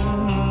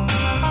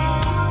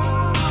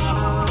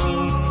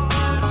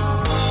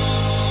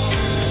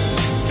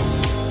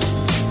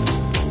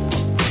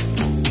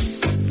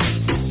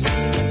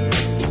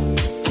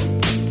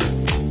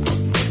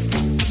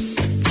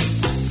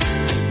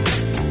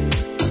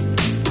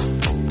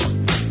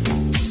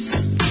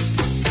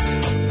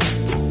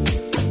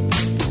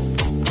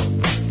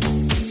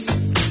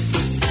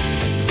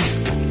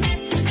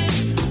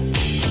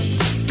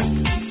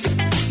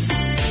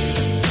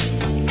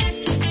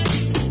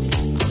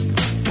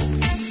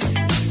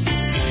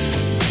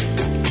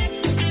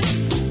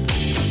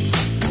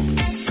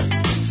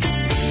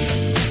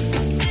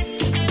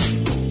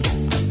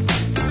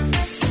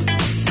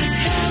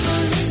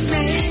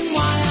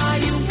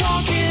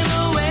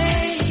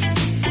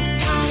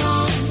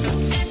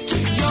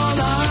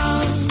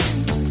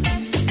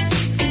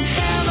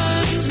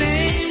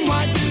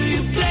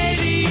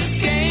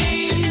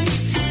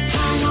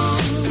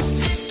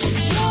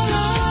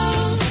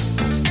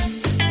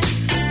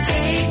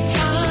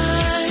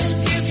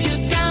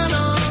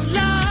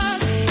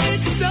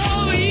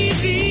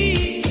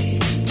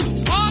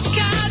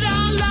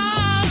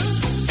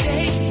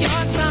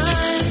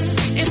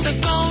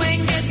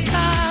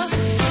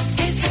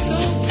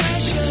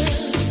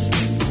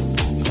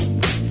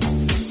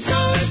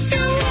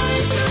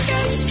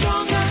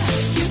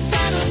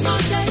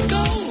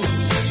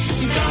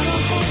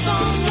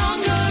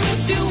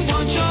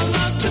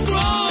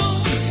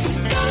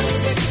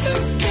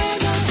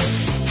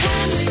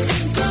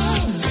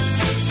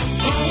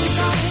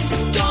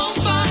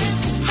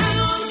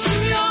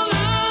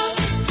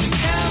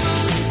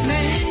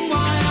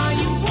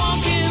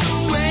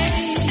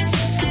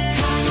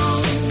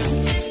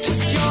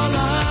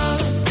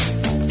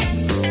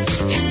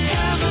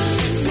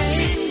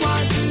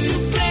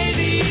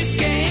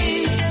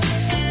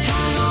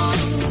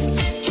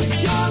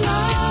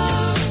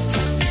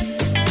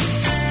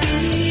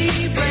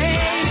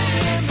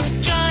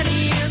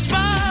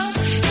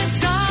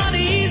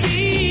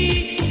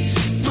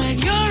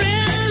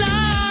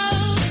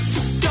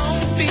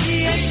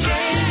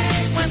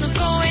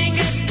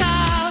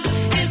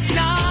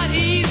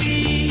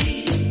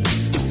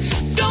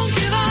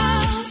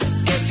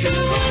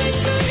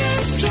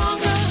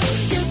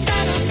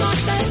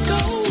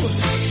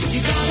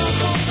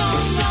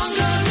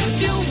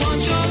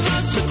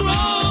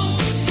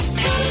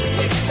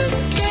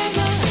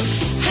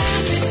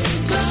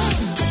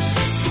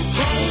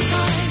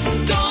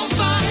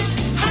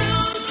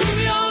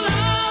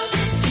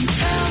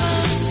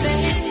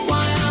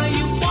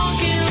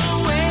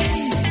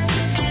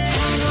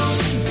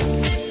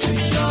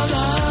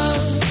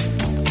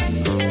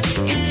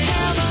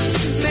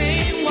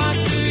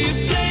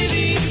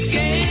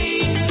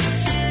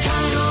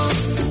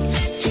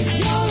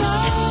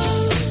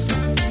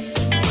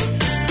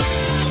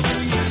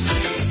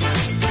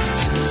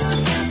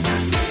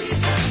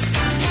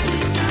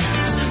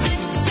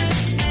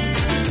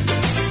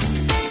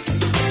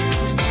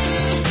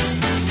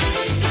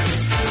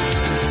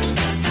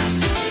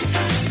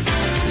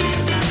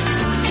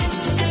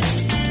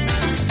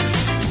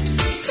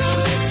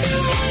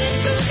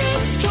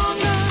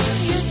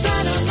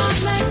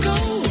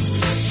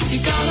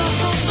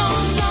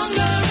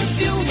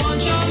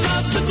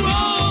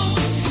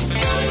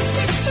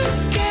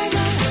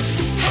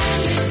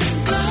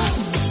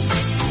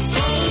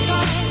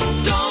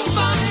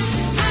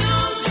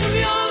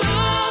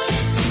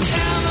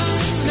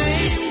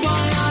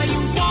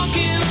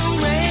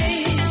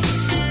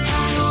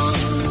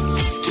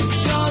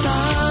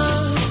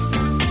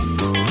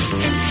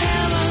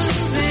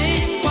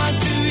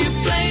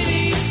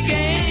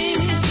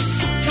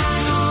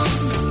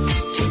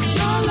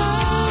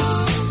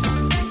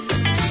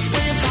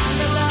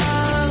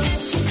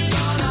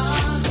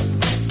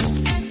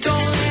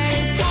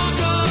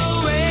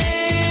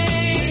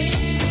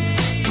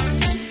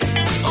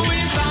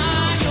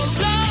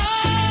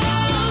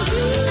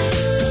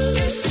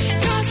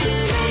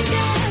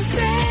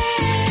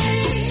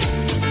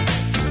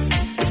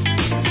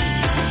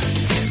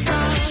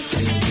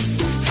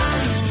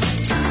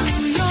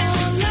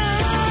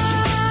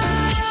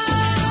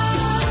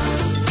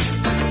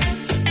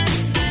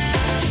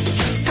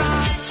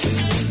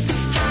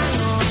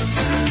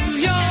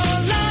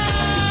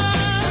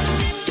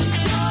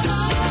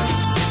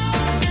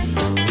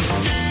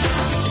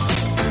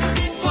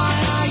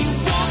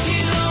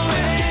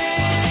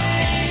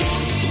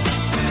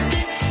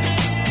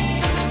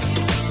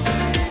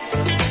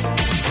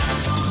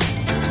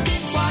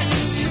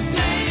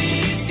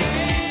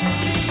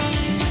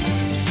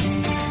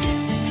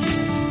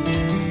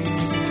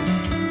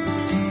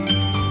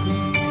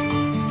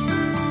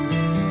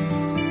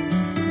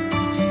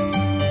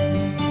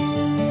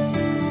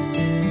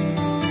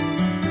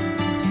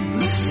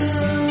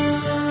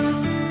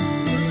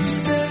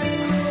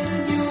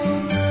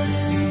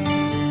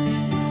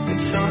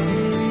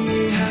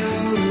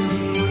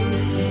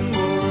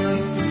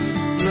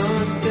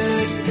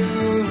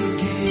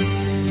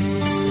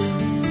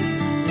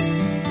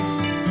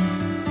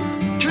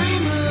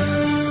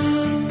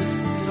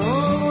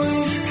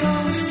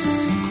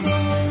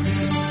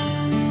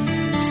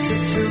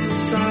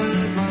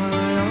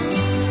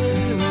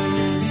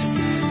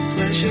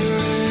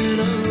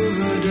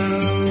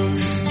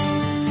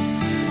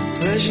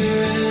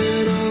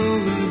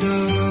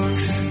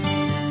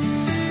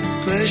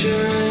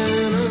 pleasure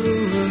and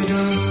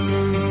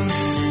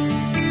overdose.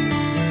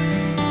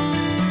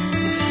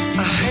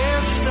 A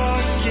hand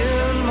stuck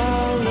in my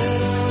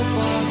little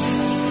box,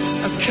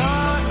 a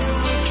car in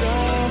the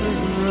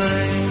driving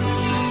rain,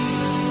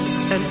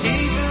 and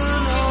even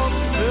hope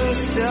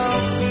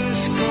herself is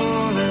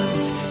calling.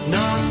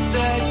 Not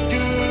that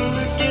girl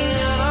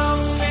again,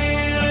 I'm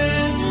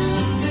feeling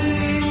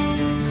empty.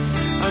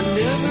 I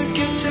never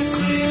get to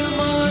clear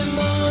my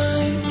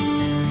mind.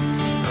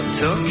 I'm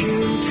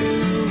talking to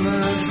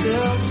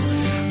myself,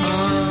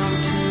 I'm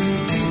to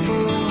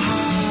people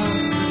half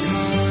the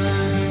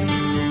time.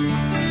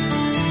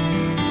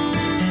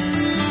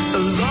 A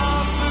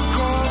laugh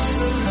across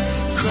the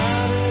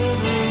crowded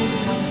room,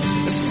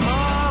 a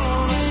smile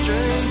on a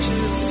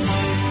stranger's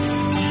face,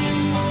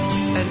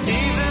 and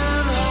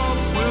even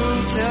hope will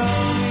tell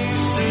me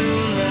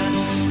soon that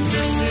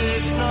this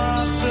is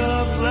not the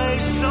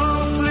place. So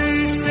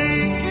please be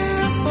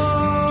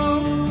careful.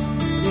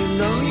 You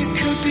know you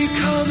could be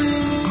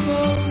coming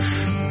close.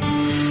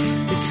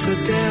 It's a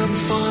damn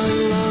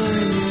fine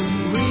line that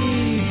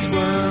reads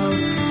well.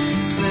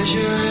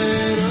 Pleasure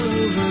and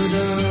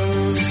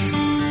overdose.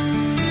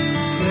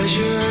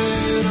 Pleasure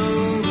and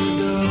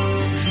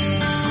overdose.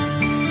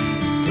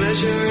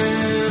 Pleasure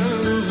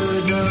and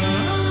overdose.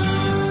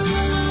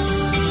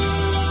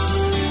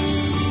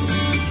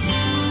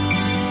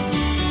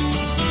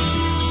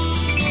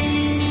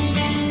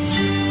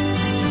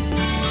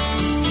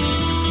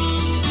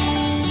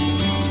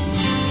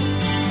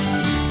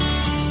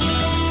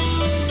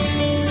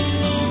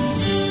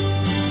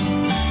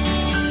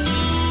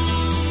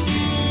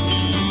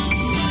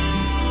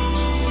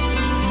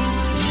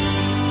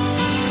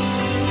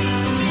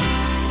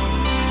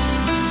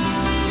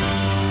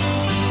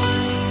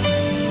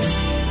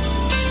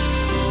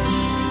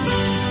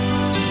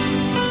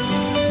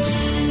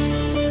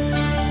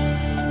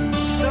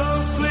 So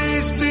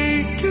please be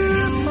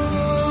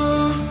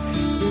careful.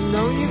 You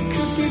know you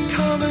could be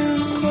coming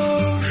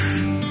close.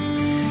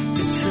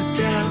 It's a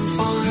damn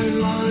fine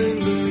line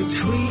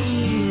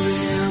between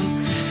them.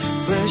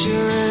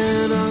 Pleasure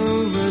and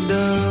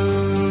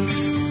overdose.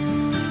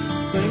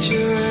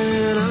 Pleasure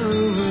and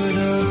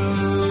overdose.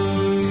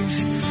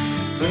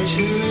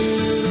 Pleasure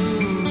and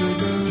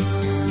overdose.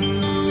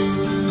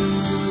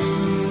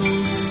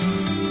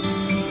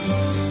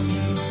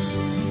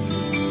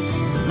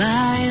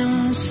 I am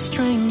the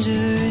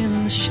stranger in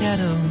the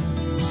shadow,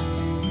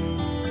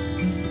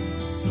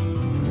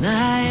 and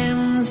I am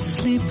the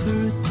sleeper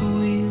at the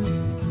wheel,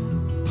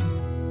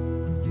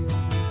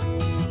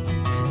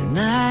 and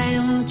I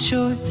am the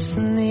choice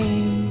in the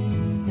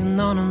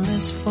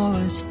anonymous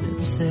voice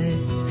that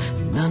says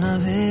none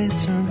of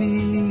it's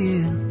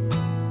real.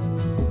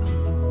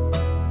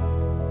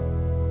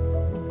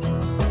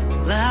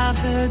 Well, I've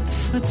heard the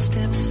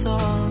footsteps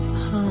of the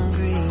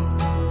hungry,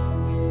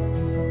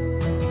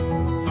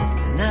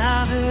 and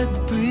I've heard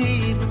the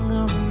breathing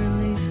of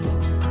relief.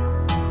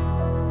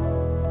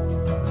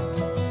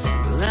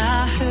 Well, I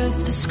heard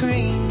the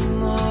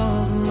scream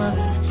of a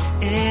mother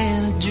in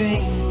a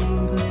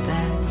dream, but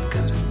that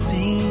could have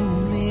been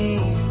me.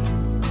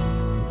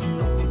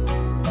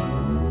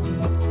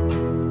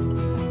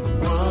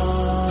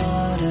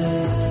 Water,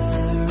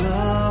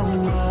 oh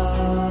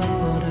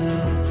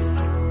water,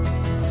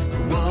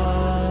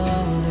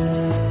 water.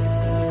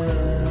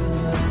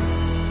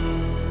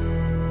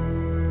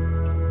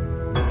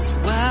 So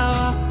I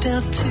walked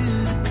out to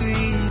the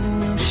grieving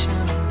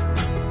ocean,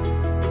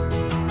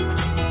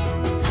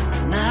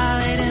 and I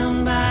lay down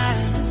by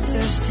the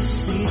thirsty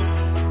sea,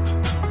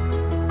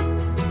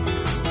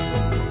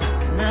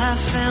 and I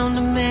found a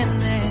man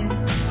there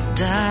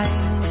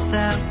dying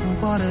without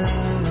water.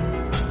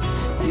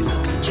 He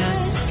looked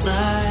just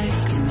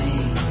like me,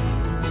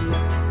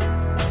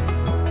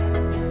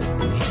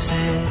 and he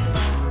said,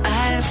 I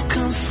have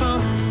come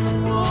from the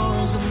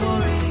walls of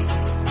worry,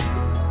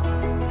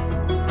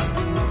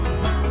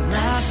 and I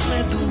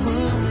fled the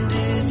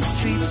wounded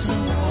streets of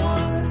war.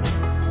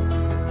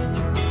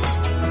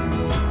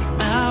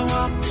 I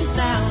walked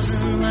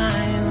 1,000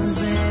 miles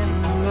in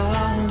the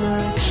wrong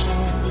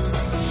direction.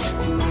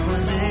 What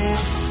was it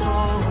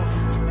for?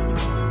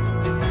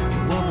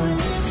 What was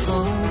it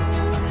for?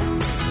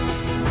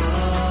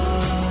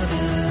 Water,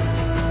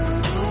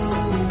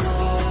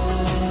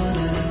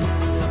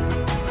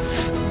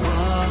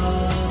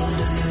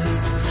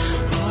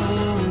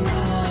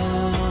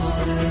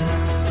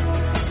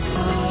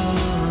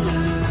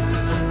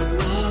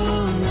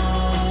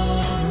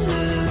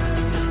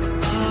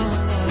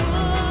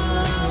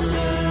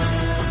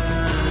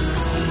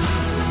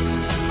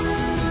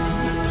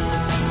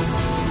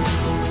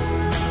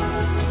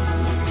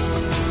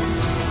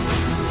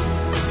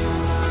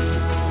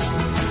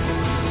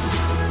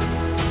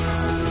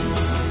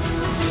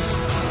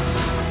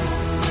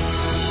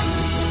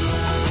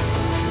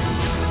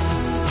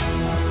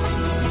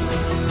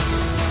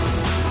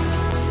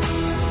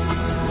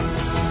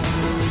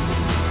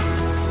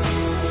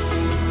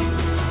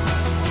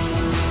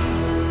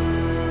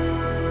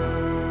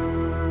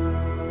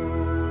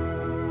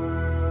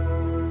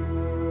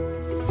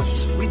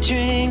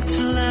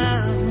 to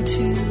love and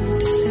to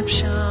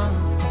deception.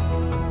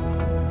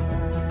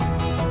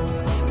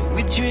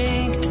 We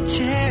drink to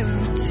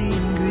charity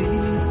and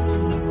greed.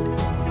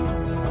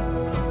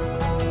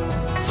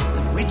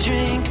 We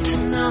drink to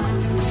numb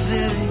the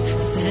very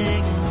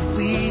thing that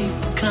we've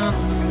become.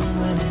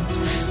 When it's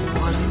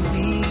what do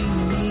we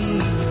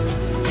need?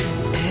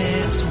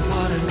 It's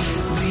what do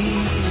we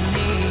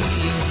need?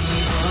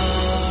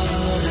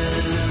 Water,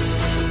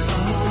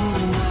 oh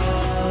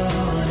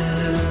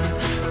water,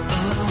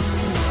 oh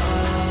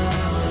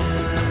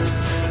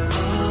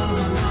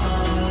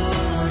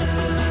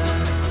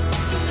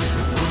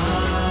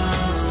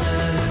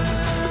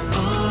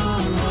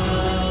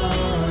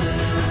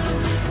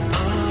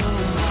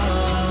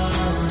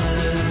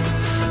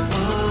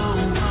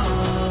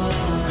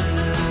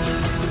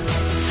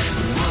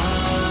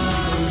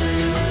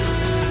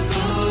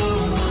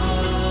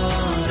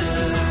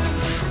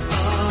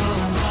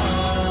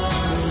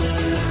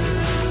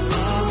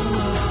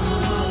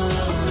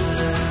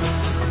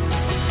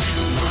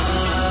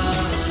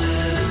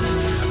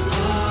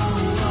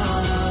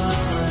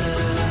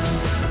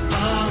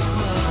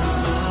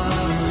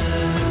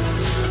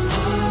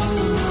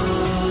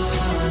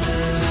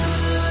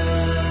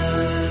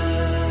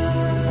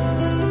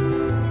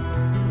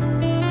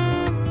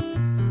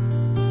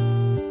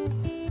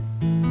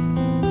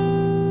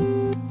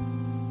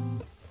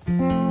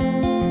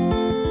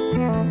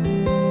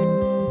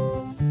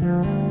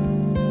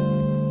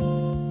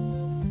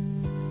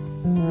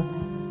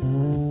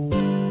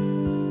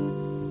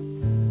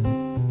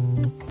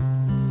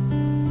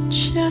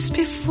Just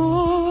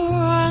before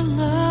our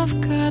love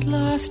got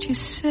lost, you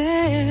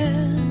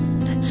said,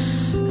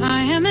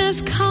 I am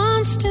as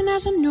constant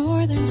as a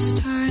northern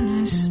star.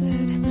 And I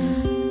said,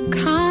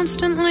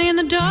 constantly in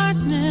the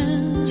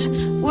darkness,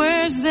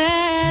 where's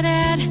that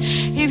at?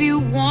 If you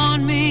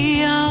want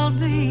me, I'll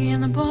be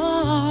in the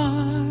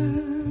bar,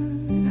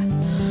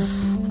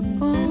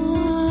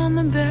 on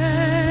the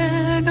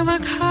back of a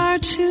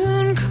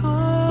cartoon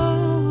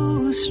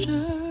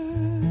coaster,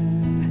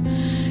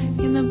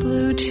 in the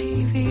blue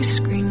TV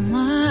screen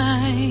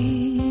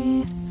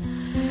light.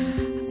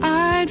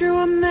 I drew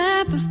a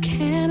map of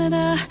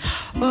Canada,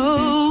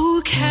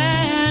 oh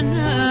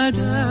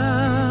Canada,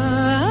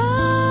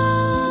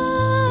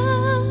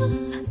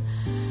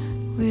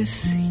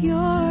 with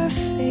your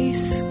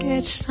face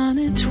sketched on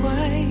it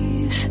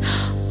twice.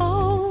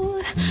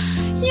 Oh,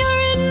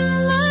 you're in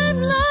my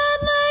blood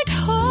like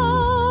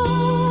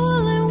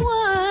holy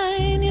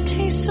wine. You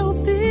taste so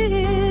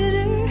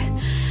bitter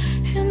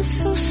and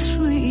so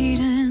sweet,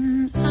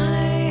 and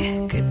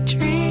I could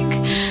drink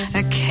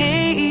a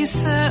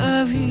case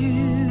of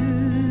you,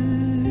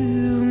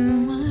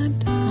 my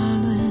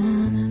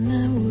darling, and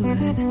I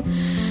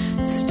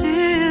would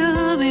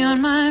still be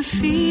on my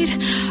feet.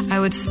 I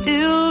would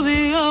still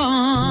be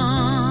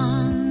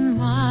on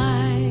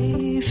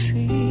my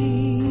feet.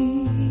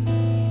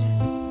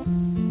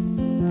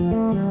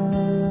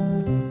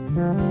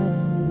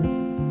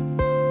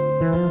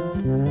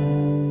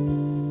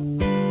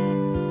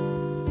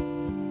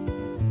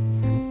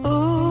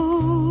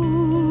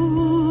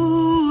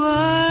 Oh,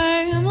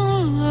 I am a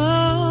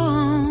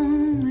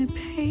lonely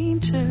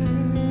painter.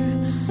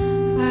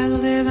 I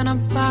live in a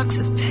box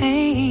of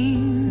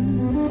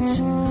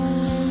paints.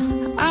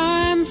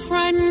 I'm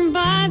frightened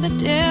by the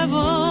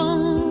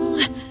devil,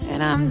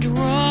 and I'm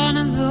drawn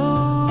to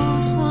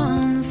those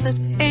ones that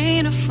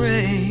ain't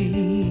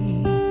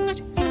afraid.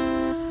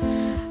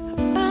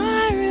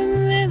 I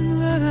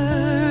remember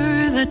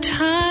the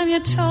time you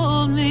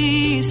told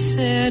me, you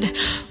said,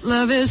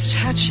 love is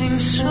touching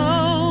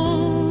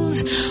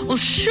souls. Well,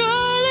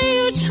 surely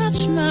you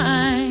touch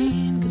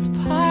mine, 'cause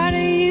part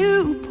of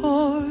you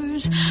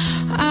pours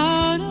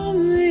out of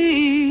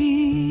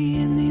me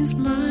in these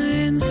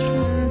lines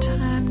from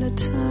time to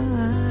time.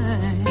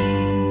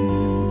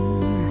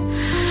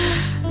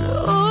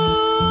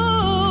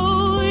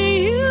 Oh,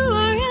 you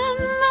are in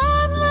my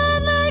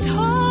blood like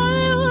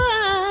holy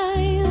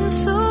wine,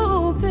 so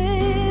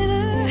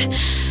bitter,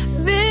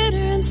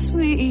 bitter and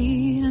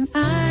sweet, and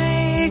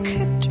I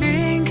could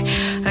drink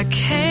a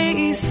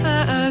case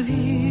of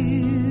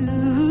you,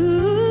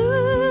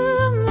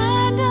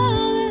 my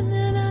darling,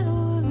 and I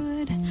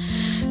would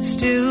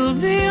still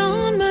be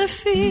on my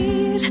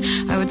feet.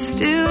 I would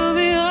still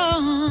be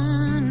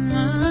on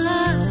my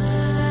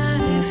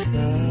feet.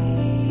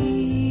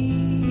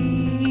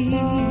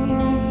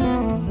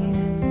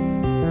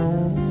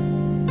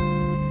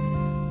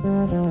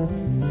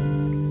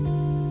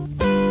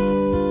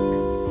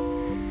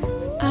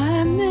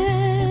 I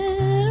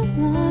met a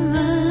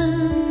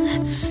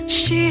woman,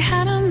 she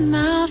had a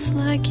mouth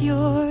like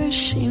yours,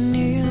 she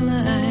knew your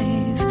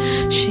life,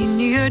 she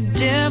knew your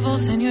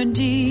devils and your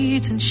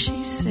deeds, and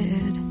she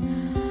said,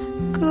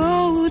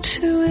 go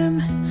to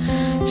him,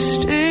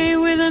 stay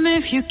with him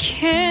if you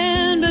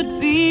can, but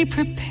be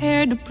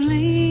prepared to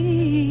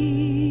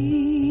bleed.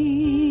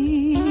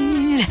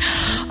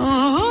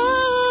 Oh,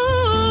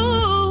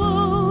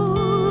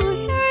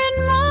 you're in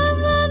my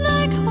blood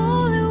like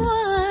holy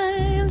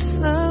wine,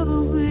 so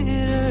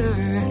bitter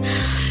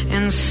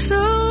and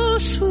so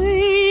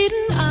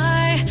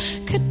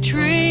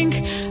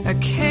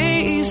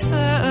case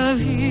of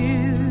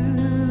you,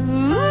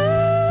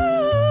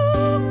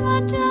 my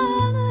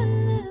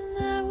darling,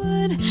 I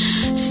would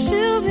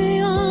still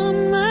be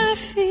on my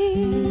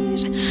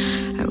feet.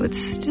 I would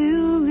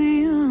still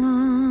be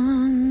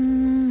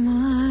on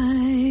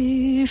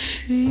my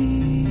feet.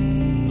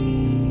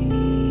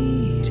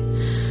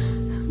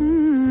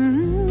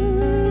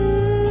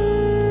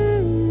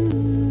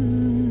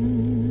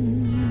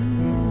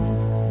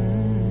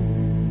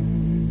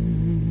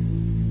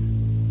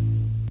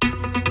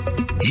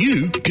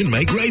 You can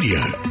make radio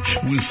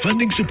with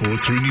funding support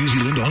through New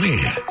Zealand On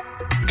Air.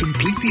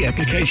 Complete the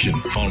application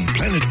on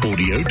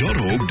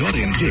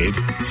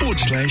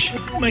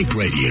planetaudio.org.nz/make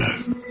radio.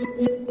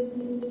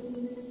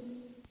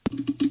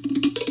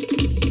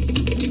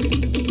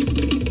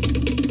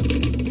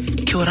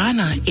 Kia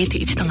orana e te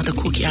iti tangata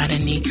kuki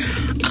arani.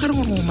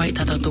 Akarongo mai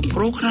tata to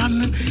program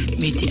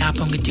me te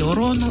apanga te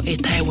orono e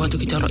tae watu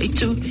ki te oro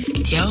itu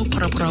te au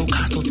paraparau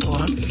kato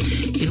toa.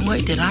 I runga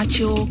i te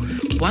ratio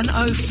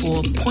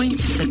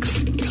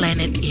 104.6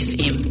 Planet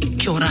FM.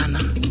 Kia orana.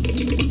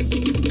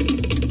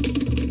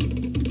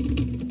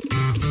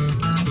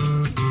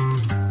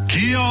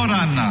 Kia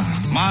orana,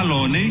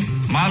 malo ni,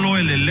 malo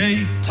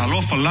elelei,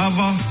 talofa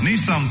lava,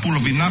 nisam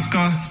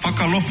pulovinaka,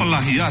 Fakaalofa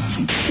lahi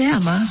atu. Te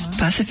ama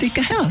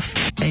Pacifica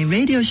Health, a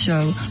radio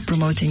show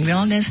promoting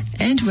wellness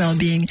and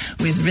well-being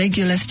with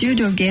regular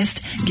studio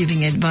guests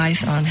giving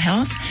advice on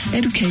health,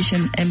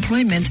 education,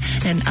 employment,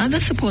 and other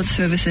support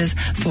services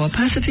for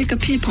Pacifica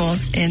people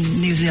in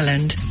New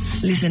Zealand.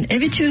 Listen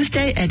every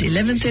Tuesday at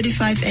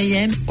 11:35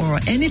 a.m. or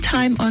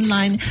anytime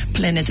online,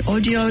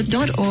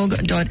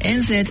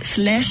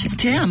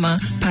 planetaudio.org.nz/Te ama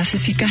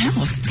Pacifica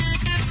Health.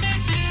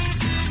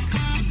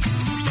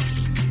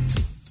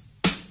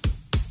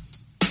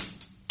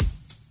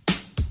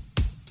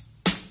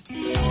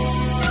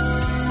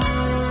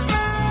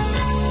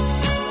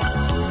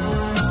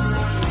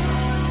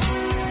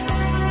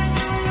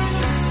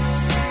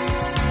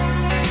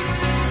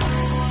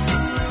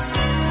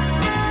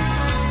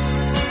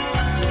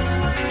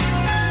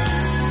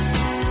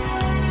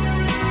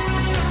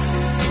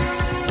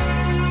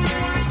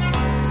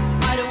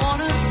 I don't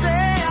wanna say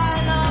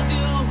I love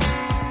you.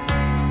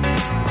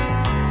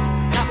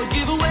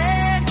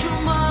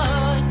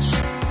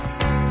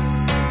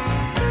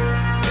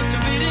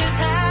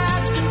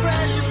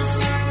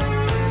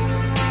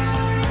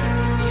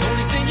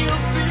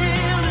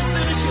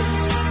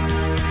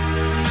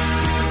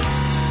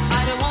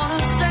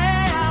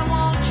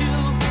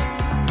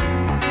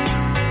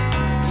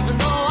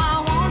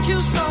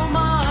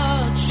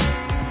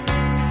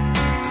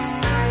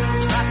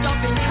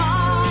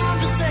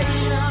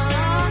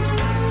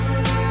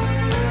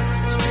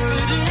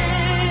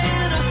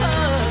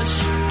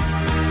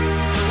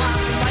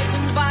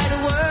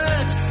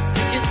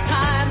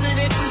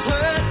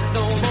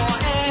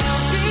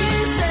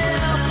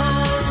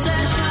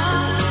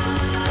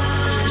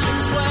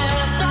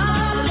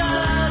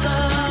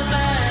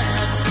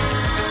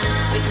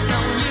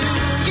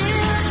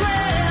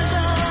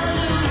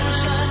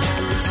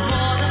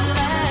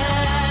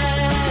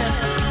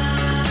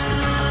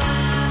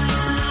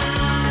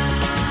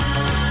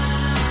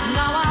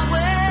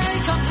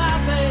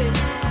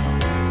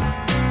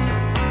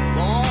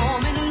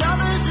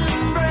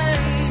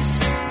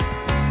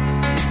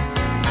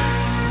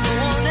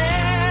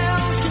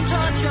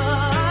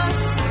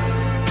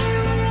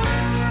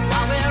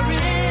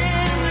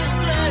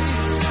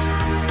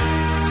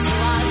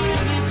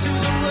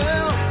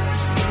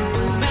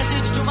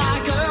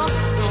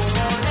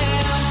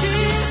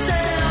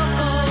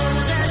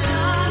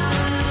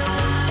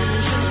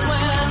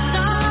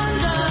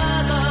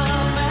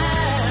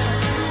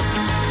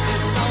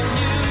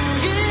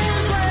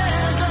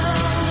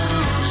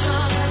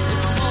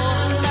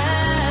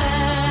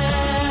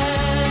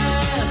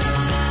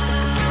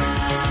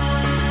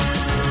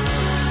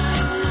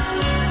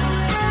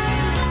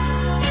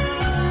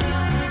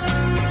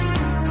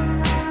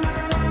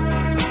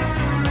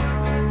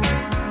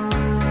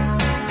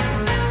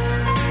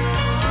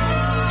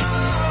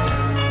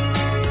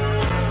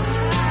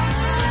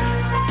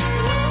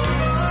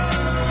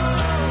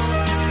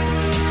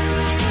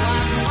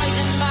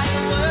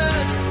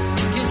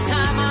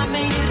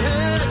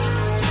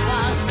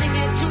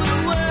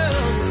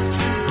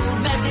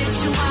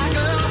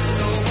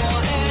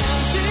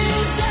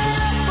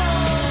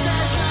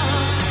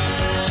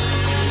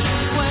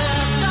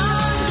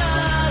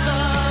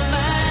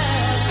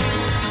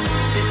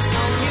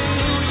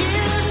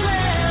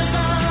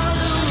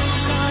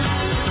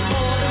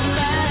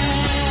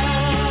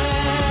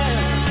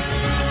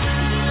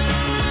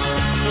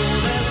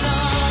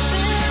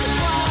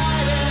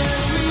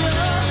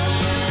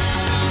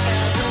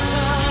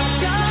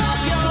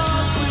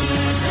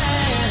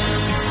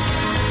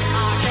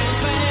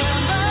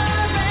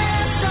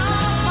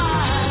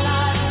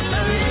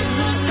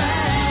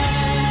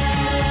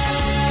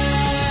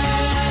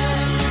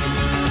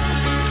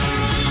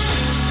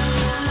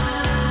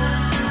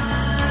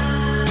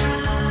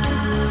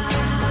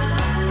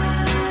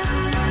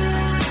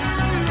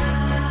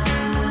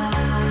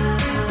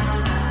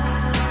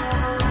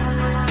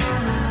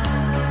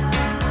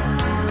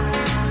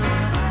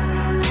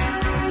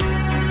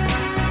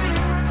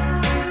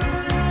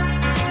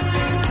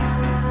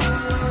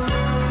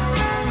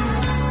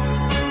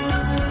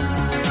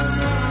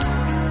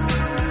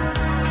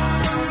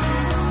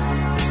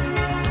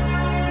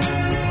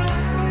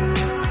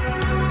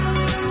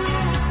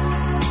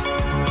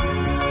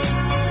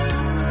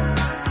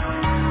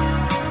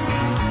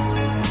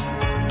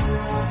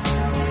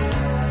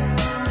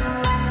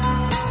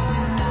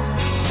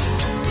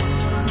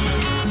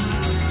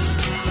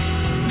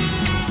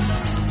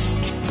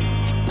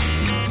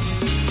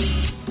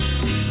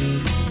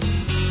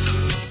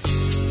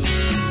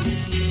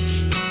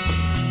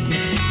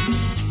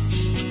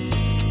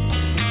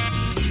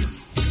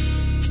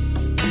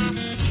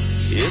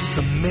 It's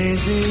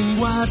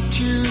amazing what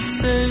you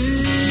say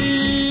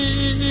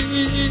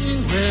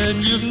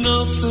when you've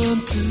nothing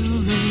to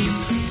lose.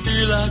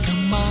 Feel like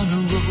I'm on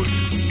a road,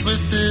 it's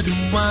twisted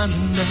and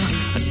winding now.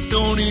 I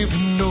don't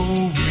even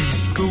know where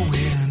it's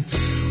going.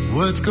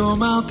 Words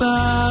come out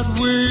that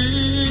way,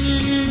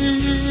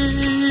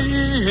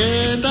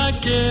 and I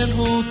can't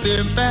hold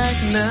them back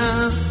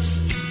now.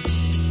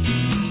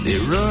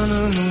 They're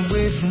running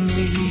away from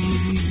me.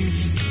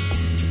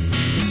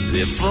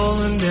 They're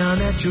falling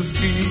down at your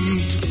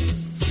feet.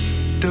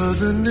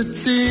 Doesn't it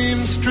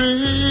seem strange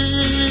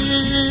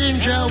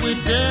how we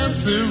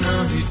dance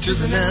around each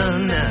other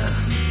now?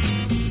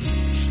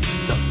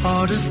 The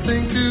hardest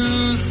thing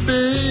to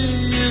say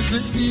is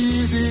the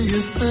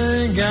easiest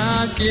thing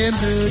I can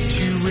hurt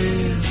you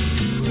with.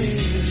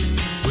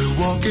 We're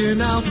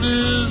walking out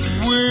this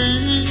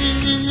way,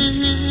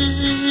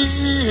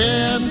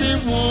 and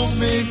it won't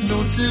make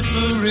no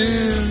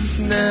difference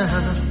now.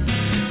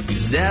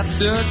 'Cause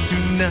after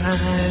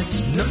tonight,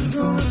 nothing's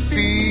gonna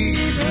be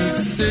the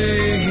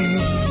same.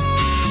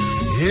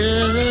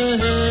 Yeah,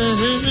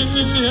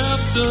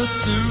 after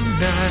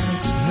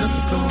tonight,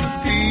 nothing's gonna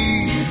be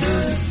the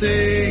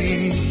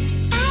same.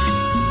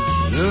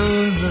 No.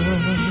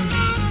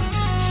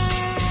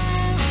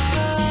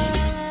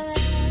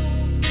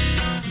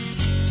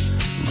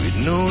 We'd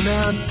known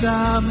our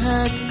time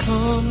had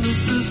come.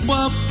 This is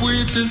what we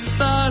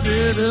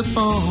decided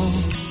upon.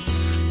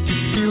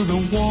 Feel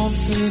the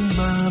warmth in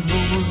my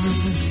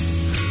voice,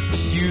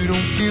 but you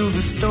don't feel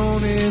the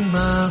stone in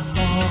my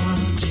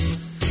heart.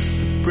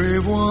 The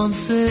brave one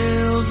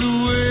sails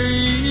away,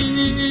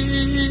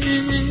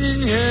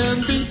 and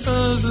the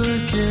other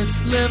gets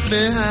left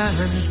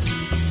behind.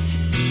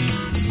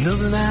 There's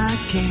nothing I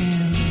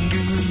can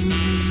do.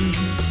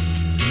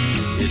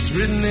 It's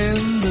written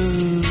in the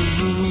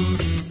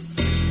rules.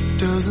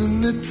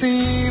 Doesn't it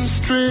seem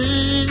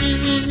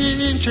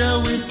strange how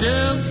we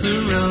dance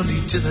around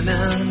each other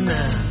now?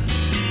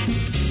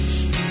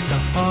 The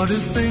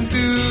hardest thing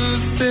to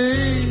say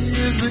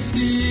is the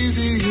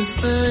easiest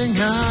thing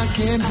I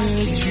can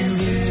hurt you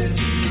with.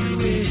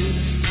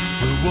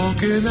 We're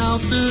walking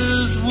out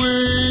this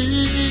way,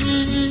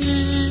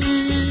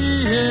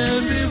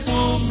 and it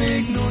won't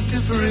make no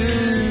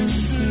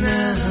difference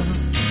now.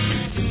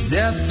 'Cause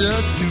after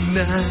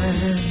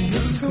tonight,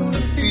 nothing's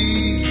gonna be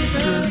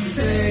the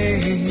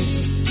same.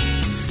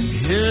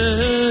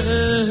 Yeah,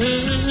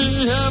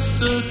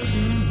 after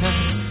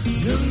tonight,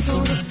 nothing's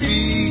gonna be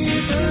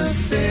the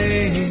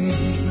same.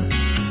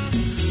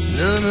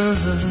 No.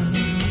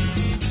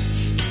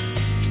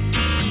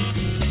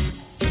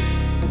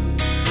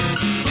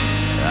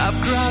 I've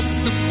crossed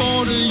the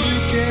border you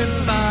can't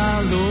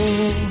follow.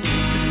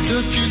 The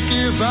touch you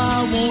give, I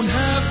won't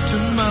have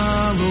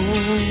tomorrow.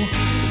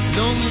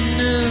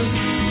 Loneliness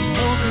is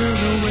walking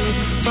away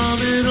from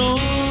it all.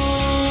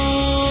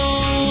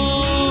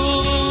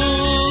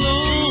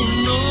 Oh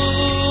no,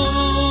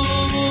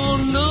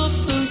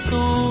 nothing's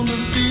gonna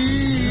be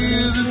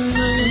the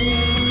same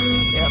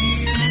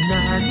after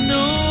tonight.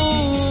 No,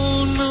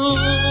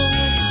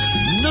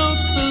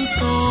 nothing's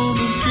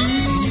gonna be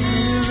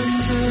the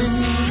same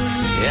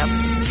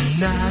after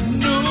tonight.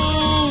 No,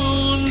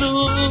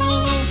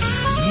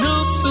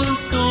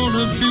 nothing's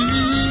gonna be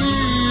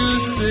the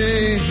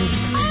same.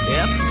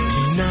 After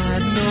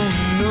tonight,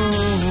 no,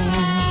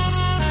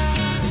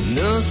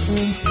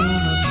 nothing's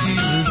gonna be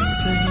the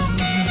same.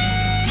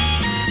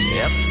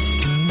 After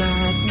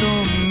tonight,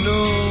 no,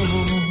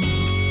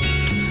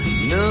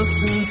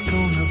 nothing's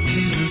gonna be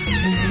the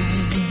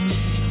same.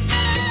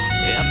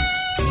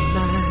 After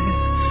tonight,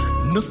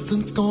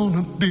 nothing's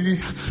gonna be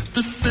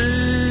the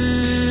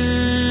same.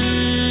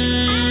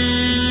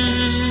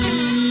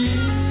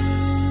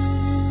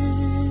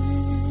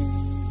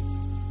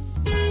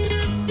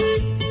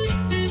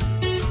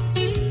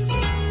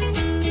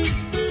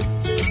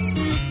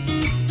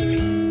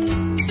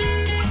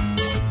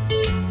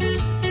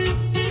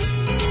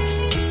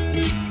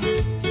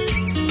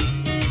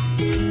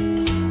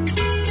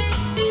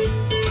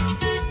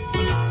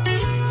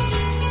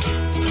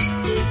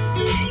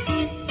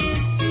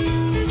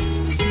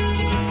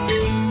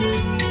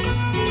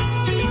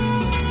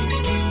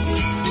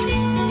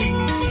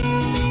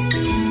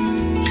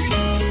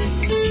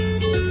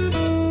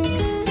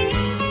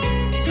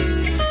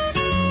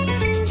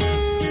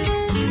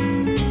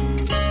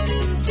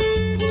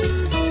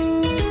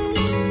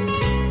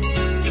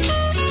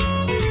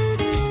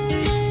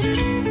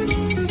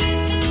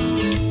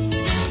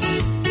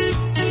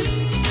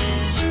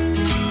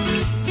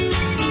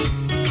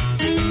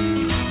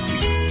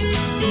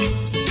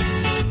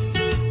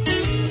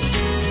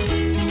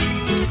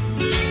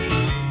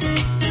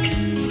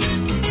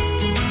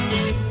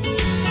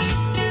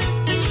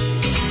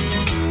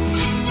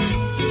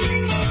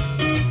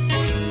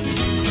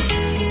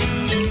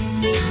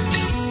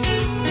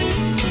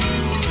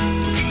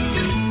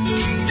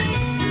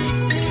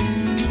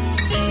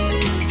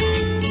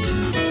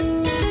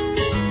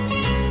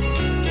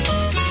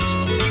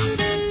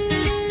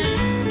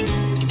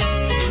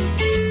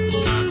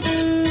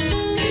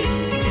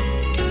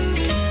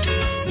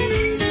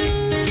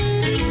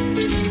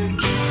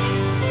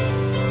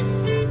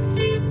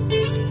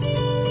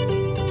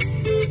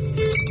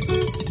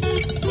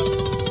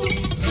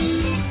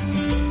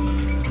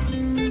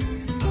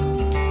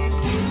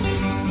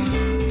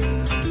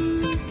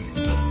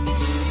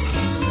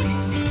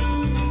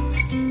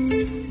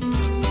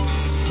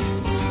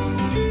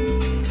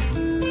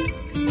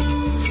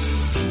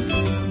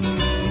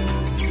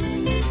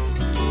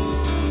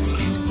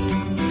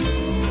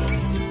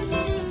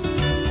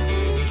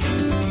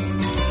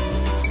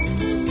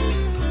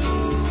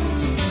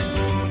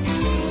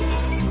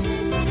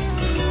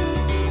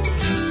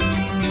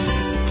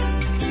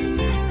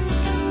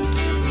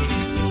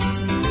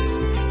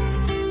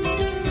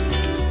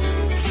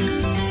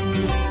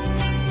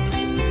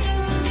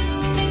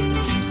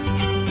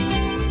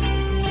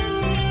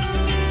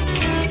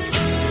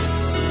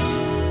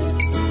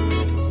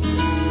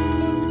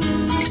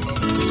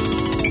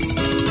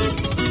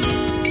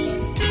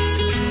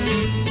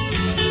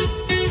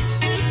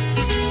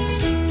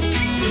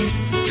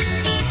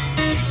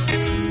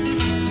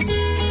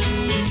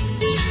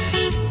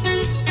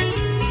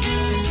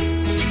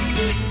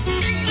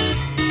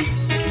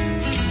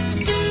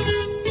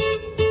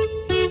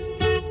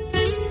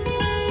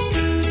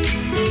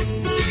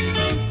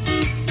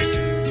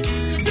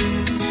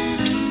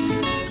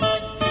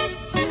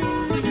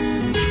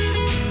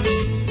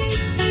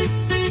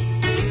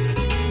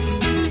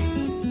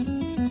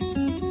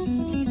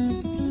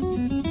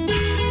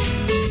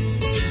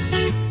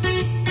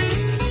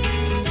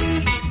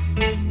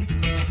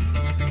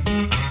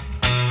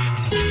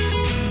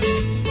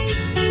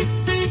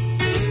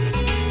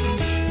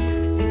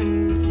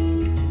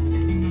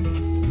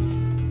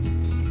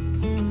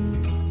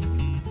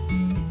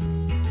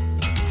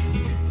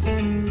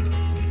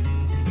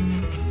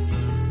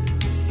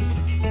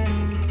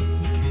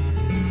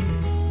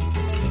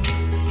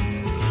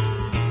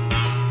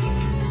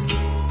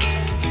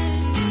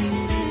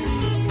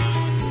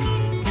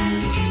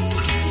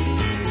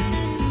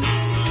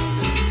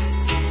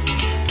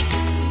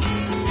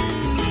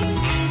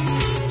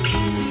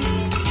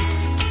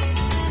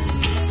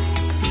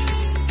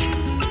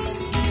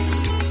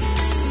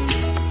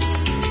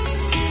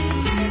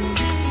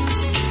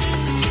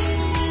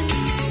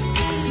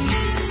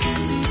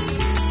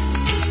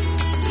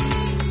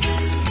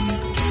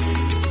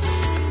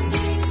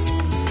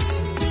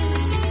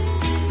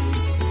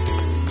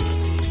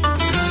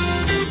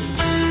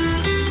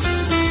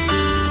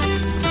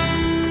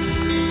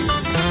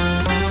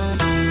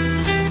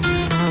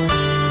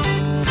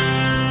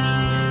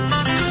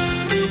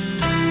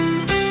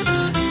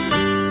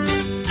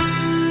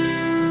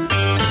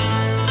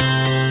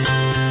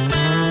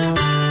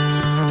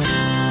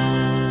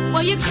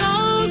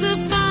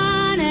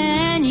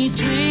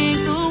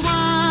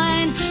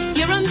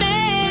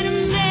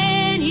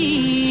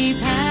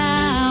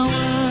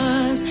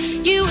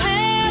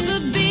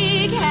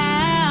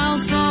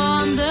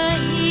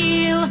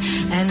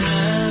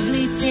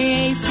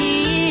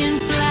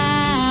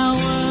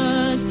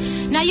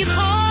 Now you're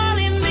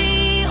calling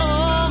me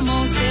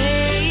almost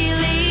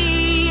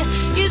daily.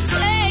 You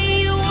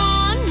say you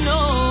want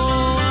no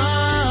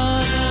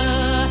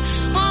other.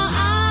 Well,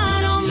 I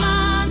don't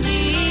mind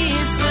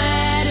this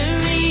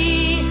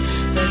flattery,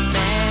 but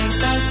thanks,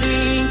 I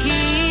think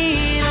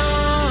it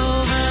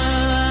over.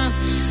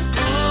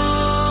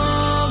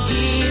 Oh,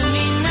 give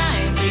me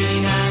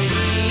 1990s.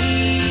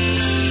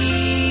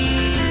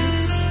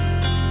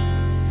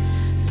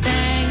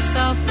 Thanks,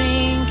 I'll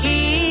think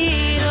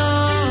it over.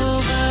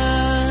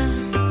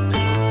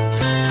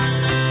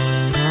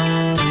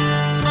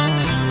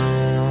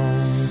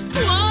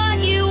 What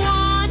you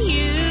want,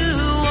 you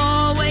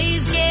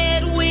always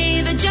get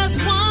with just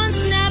one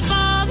snap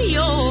of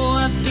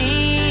your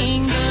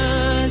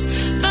fingers.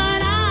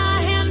 But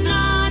I have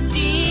not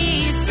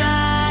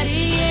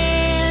decided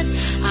yet.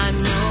 I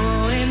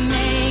know it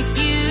makes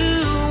you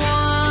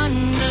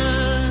wonder.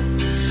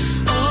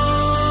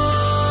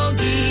 Oh,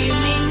 give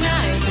me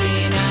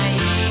 1990s.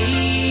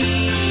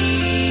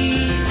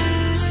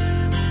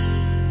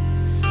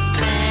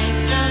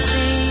 Thanks, I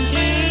think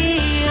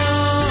it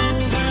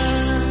over.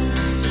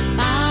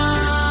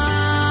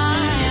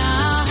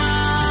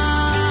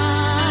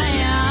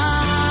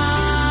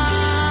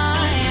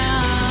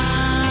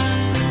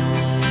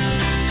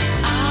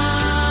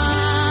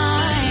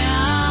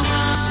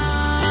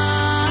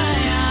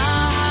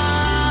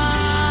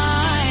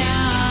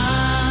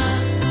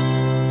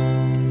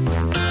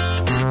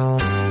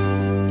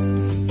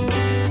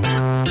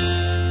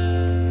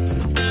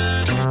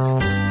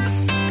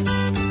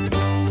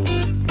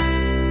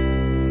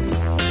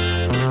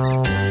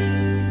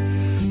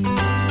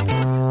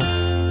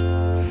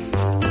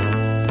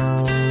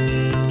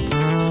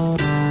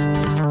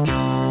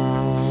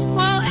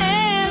 Well,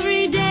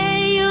 every day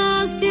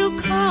you're still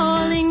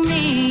calling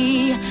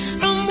me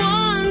from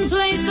one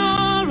place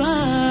or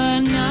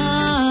another.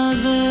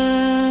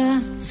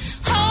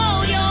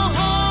 Hold your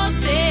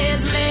horses,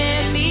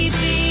 let me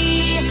be.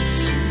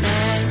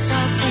 Thanks,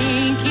 I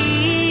think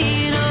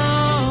it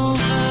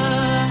over.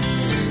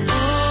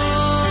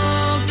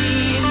 Oh,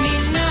 give me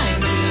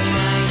 1990s.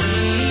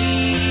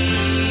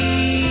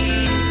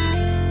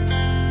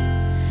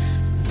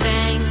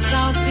 Thanks,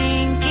 I'll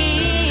think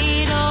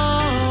it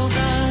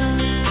over.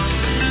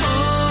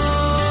 Oh,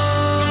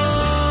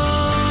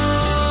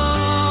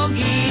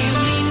 give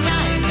me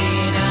 1990s.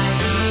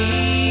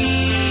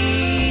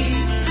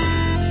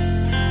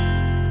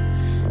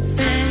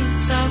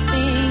 Thanks, I'll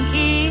think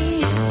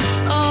it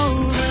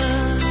over.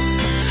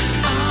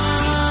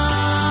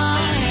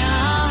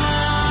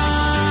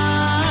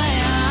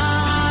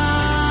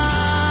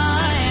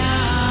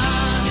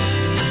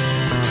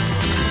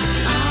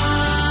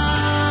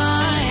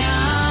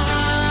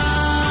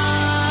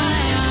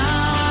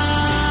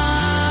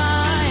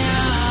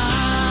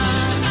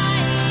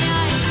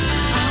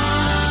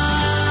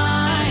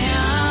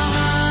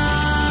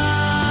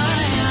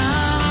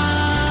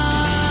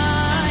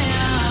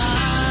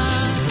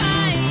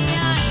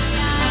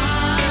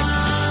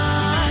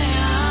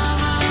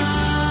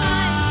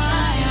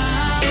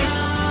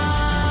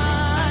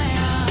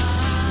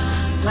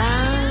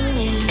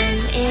 Running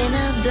in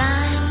a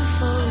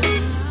blindfold,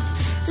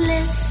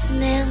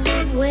 listening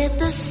with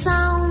the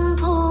sound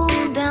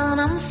pulled down.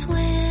 I'm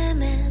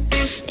swimming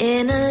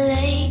in a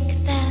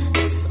lake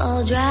that's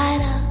all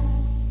dried up,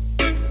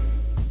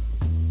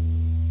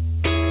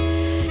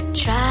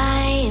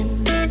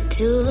 trying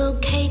to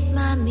locate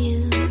my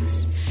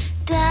muse,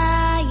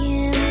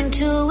 dying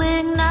to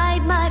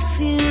ignite my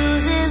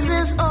fuse. Is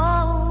this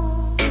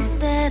all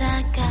that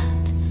I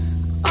got?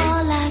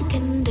 All I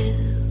can do?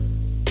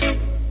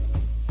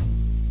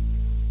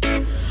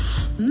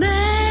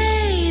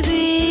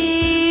 Maybe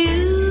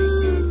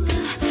you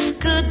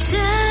could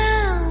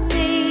tell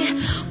me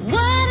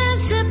what I'm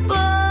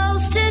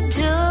supposed to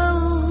do.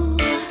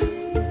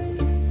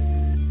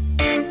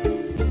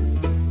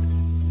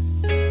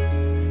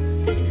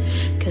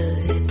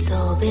 'Cause it's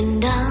all been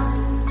done.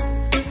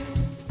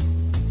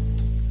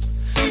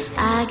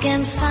 I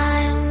can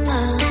find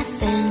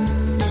nothing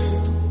new.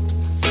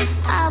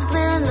 I've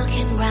been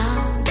looking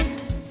round,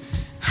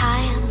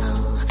 high and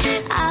low.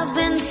 I've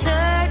been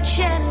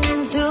searching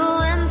through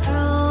and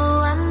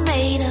through. I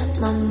made up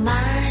my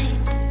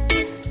mind,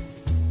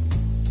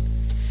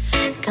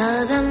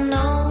 'cause I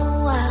know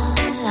what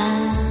I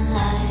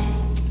like.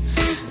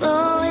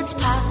 Though it's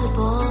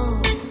possible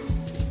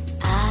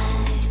I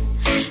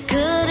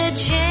could have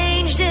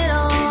changed it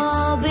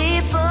all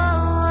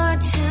before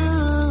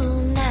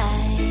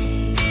tonight.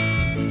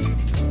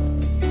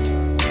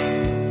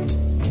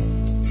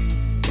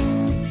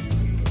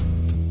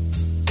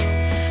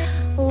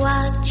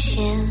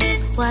 Watching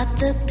what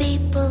the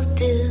people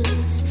do,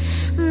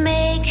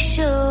 make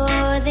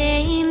sure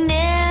they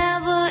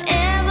never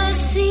ever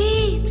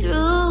see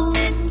through,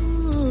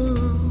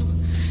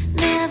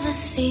 never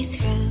see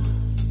through.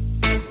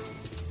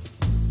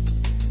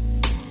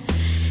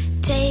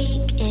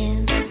 Take in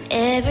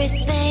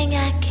everything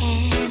I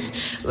can,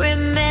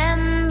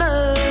 remember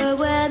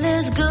where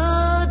there's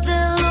good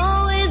there'll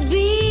always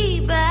be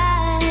bad.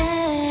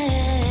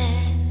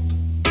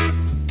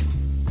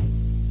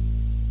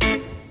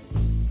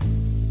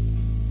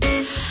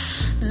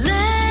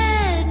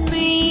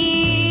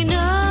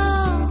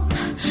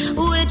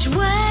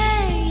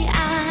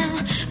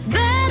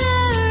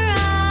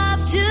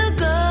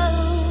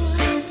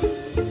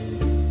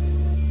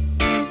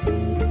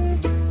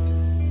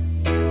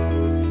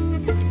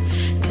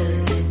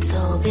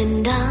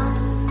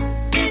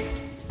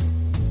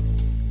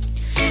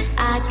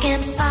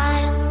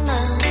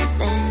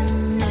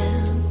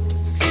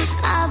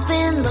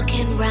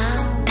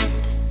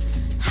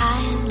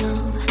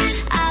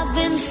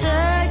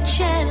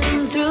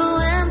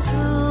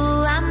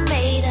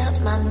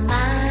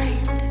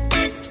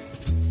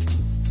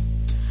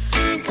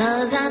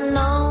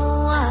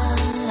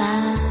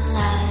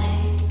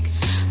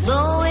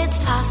 it's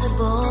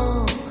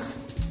possible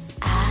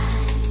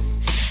I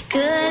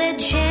could have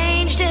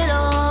changed it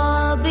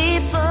all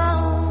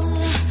before.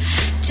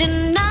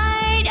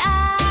 Tonight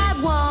I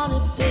wanna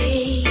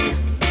be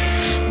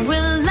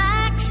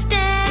relaxed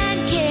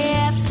and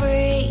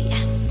carefree,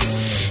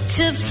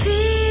 to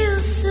feel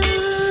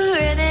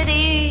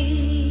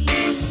serenity.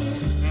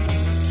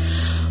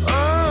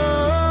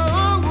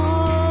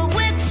 Oh,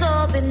 it's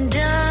all been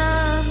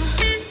done.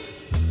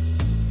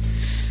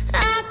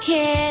 I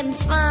can't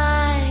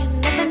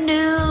find nothing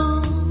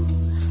new.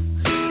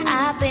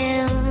 I've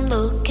been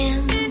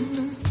looking,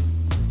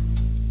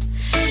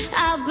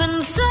 I've been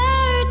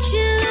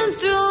searching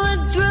through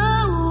and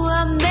through.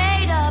 I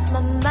made up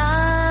my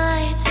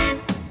mind,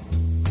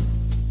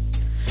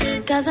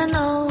 'cause I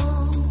know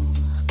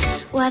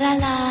what I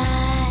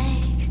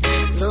like.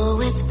 Though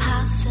it's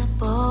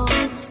possible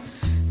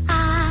I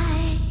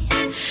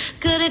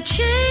could have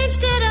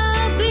changed it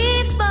all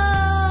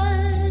before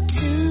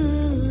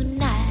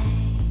tonight.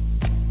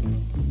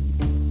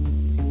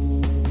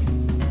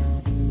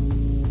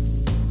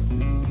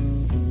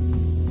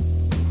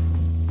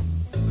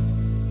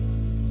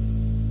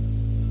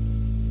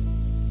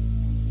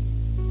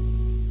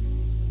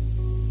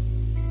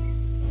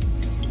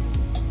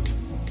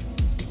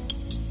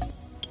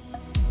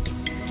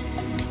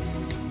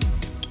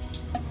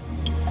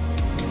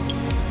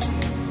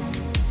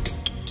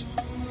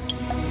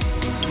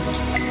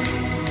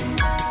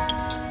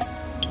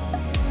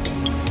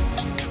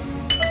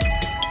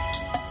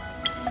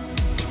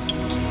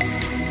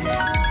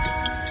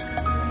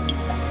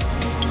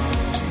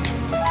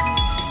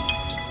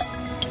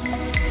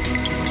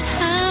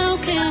 How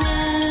can I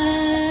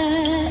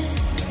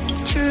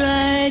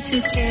try to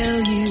tell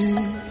you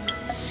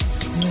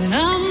when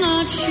I'm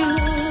not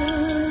sure?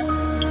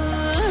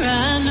 I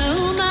know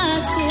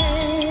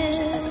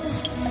myself.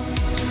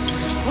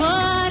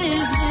 What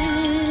is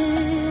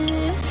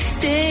this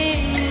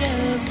state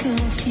of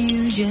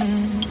confusion?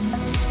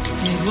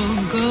 It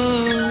won't go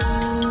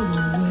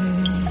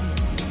away.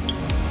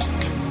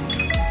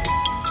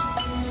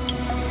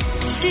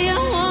 See, I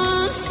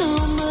want so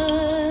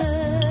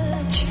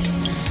much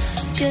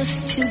just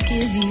to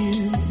give you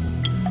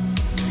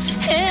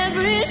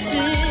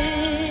everything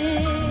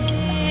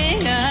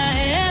I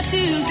have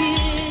to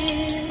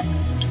give.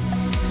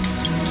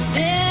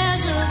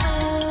 There's a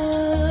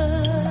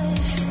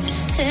voice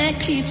that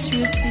keeps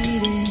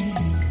repeating,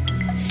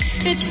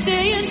 it's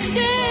saying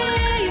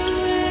stay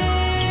away.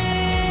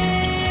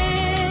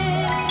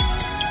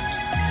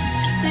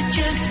 But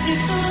just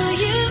before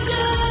you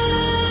go,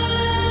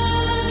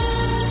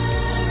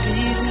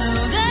 please know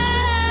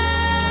that I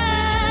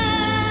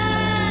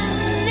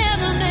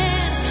never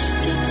meant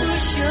to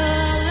push your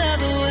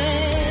love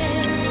away.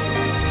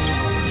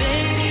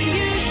 Baby,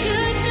 you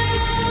should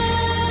know,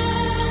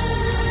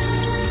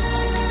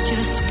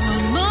 just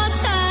one more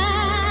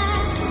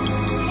time,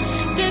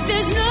 that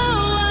there's no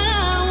one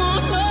I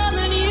want more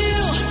than you,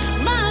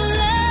 my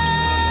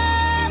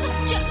love.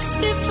 Just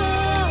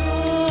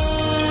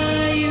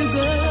before you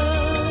go,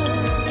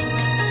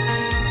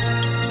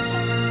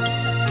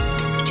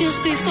 just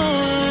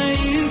before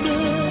you go.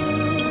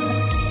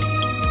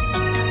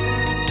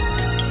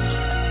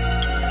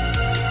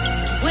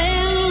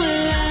 When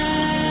will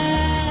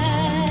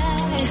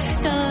I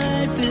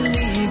start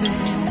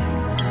believing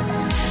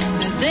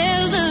that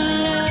there's a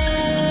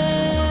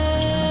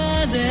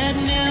love that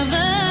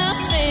never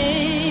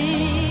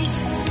fades?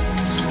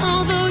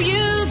 Although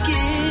you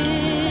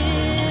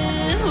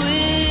give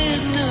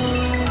with no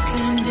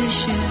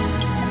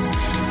conditions,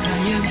 I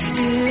am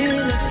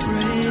still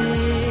afraid.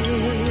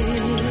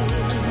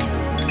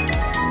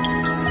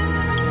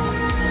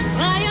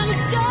 I am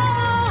so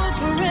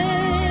afraid.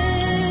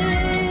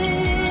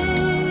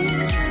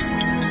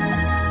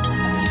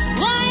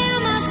 Why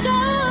am I so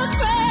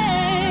afraid?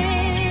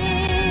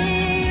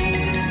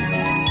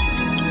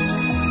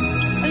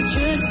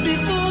 Just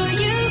before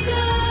you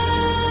go,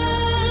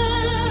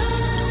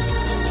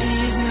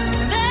 please know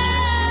that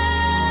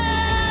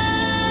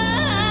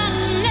I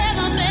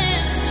never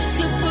meant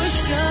to push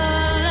your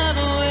love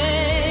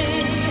away.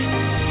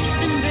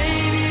 And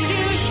baby,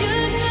 you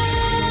should know,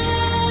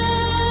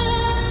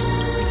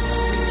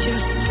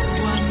 just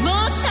one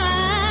more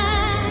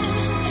time,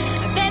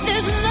 that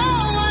there's no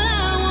one I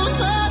want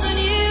more than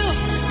you,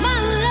 my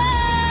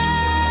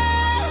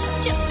love.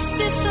 Just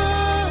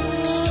before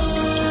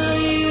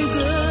you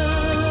go,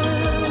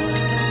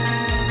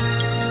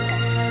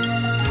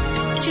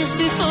 just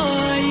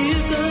before you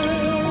go.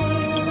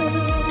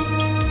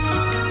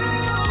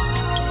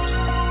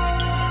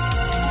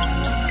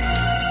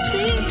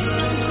 Please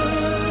don't go.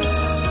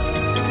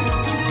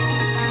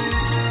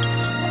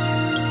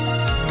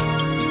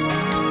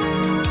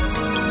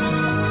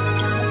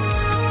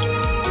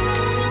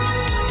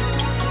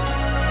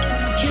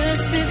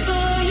 Just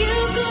before you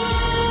go,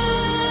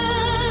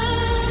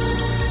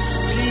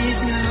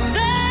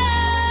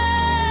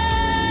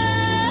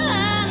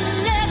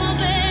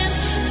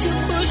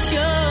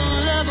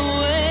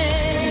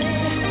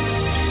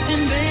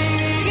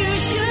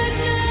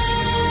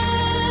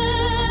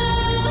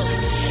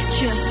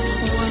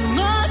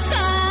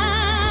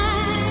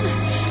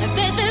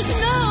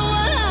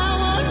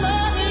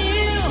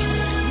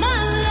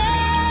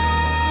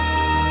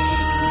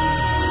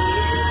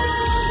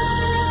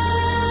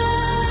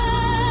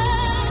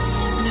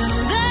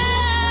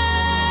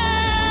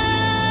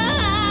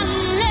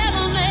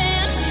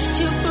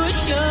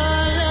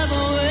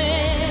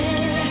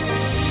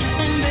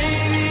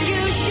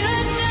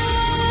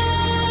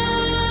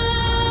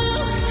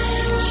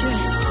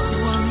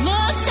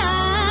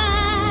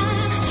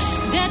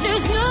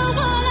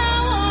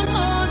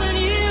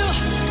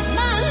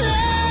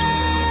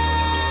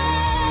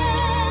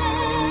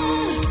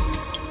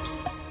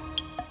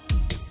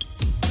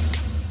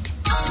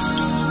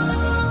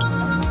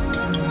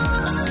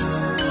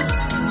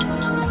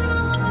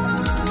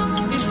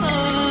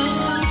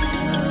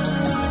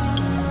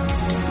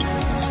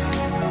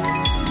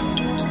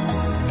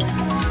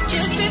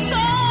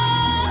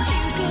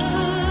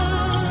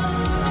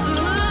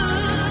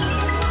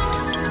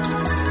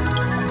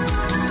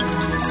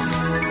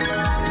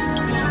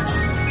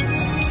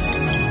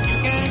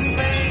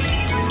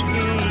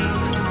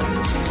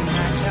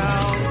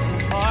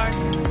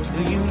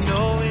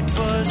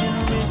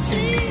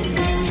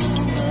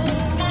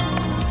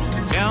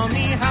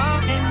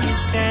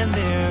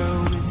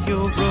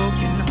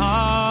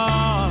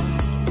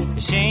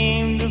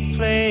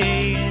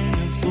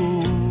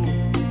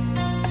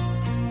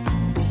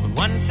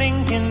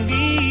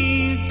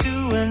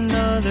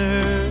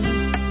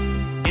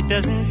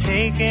 doesn't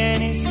take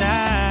any sacrifice.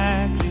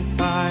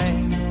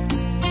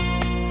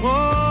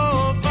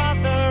 Oh,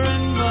 father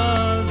and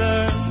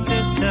mother,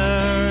 sister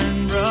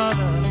and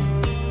brother,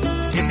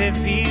 if it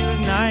feels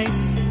nice,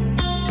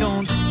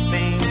 don't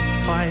think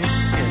twice.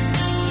 Just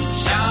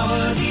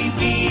shower the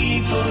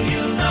people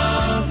you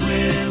love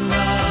with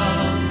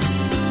love.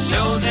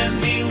 Show them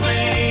the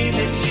way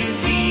that you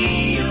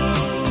feel.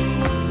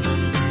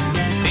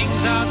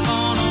 Things are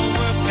gonna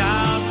work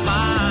out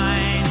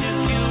fine if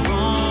you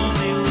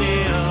only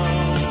will.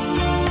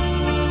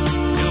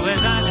 Do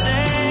as I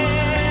say.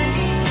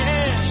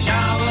 Yeah.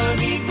 Shower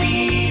the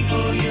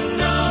people you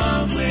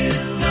love with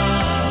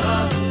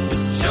love.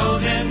 Show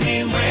them the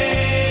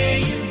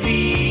way you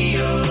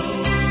feel.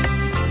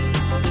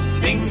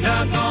 Things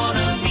are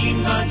gonna be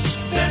much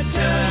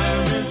better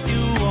if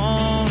you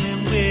only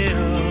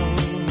will.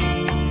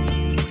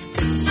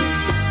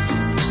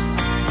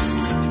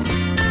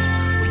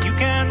 Well, you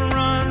can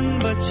run,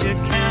 but you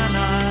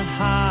cannot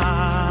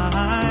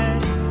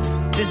hide.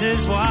 This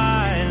is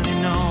widely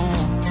known.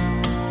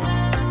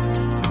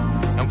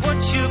 And what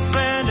you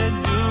plan to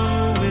do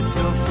with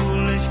your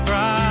foolish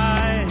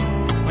pride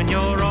when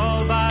you're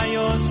all by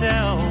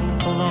yourself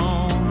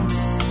alone?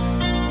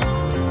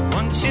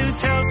 Once you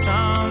tell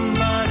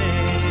somebody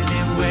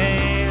the way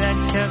that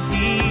you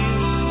feel,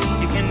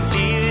 you can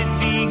feel it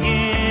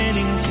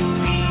beginning to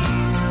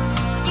ease.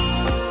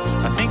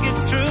 I think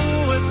it's true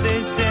what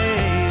they say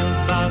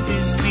about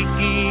this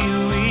squeaky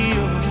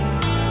wheel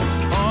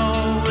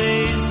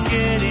always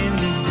getting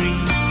the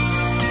grease.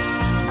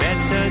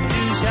 Better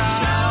to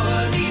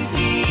shower the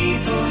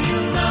people you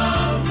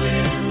love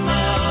with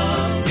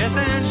love. Yes,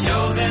 and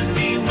show them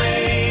the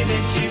way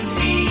that you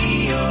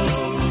feel.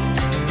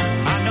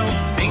 I know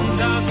things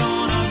are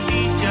gonna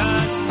be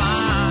just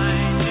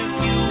fine if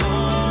you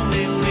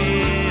only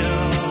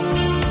will.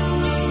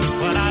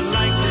 What I'd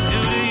like to do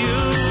to you,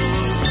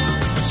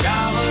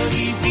 shower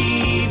the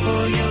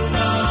people you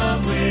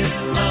love with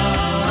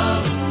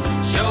love.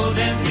 Show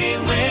them the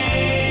way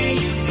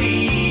you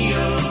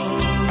feel.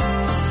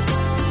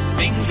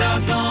 Things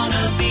are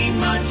gonna be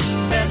much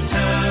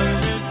better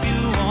if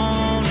you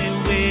only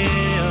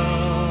will.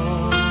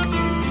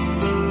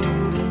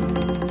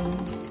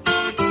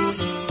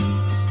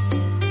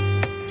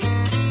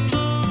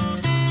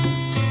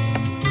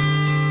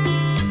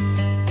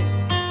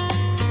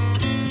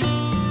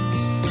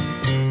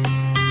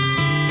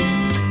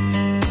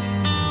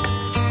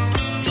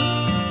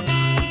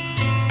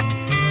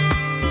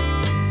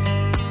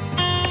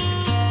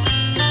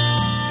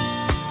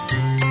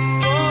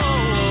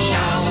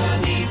 Shower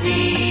the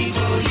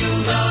people you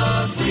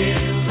love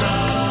with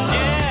love.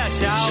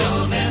 Yeah, show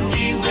them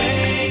the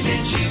way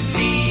that you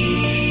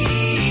feel.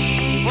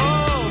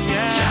 Oh,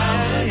 yeah.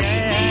 Shower the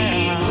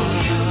people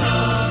you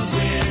love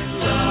with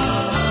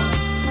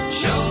love.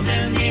 Show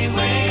them the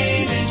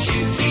way that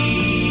you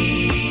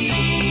feel.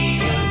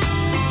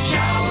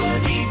 Shower the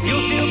people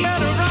you'll feel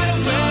better right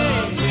away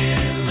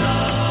with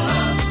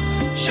love.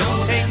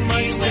 Don't take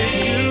much to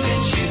do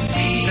that you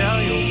feel. Sell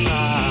your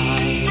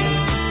pride.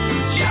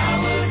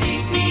 Shower the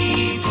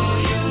people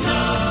you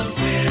love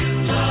with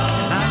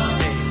love. I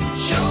say,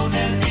 show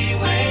them the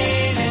way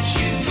that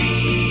you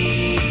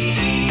feel.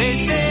 They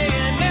say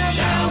you never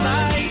shower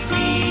the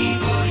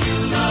people you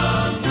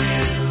love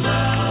with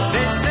love.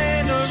 They say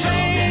the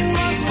rain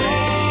must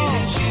fall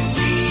that you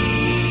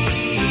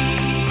feel.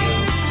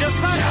 Just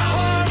like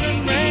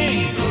pouring rain.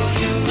 People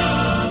you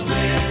love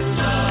with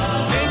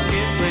love. Make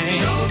it rain.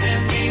 Show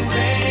them the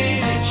way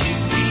that you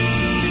feel.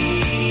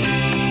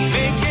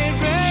 Make it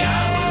rain.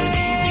 Shower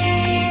the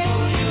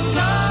people you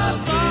love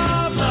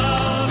with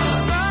love. The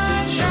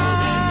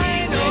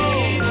sunshine.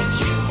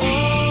 Oh,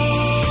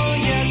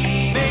 yes.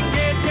 Make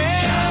it rain.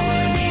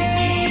 Shower the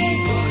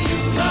people you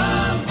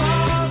love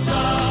with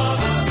love.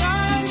 The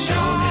sunshine.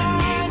 Show them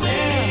the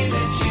way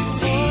that you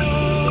feel.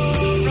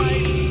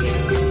 Right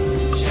here.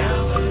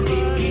 Shower the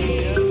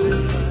people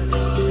you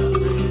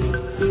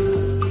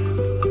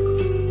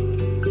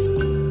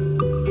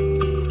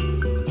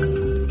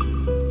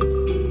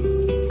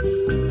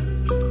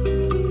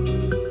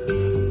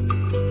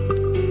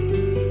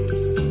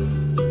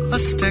A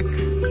stick,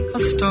 a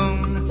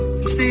stone,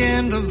 it's the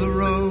end of the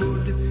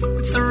road.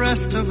 It's the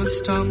rest of a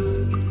stump,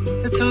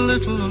 it's a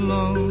little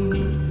alone.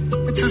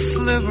 It's a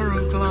sliver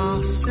of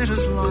glass, it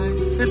is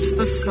life, it's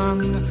the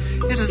sun.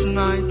 It is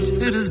night,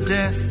 it is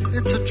death,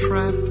 it's a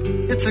trap,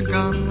 it's a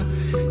gun.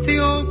 The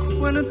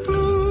oak when it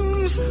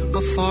blooms,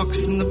 a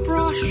fox in the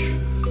brush,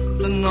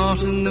 the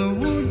knot in the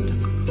wood,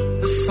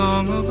 the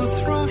song of a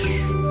thrush,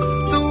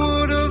 the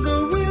wood of the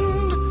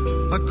wind,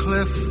 a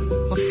cliff,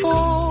 a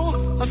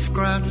fall, a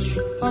scratch,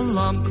 a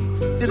lump.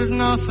 It is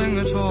nothing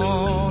at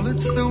all.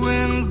 It's the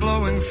wind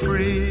blowing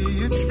free.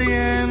 It's the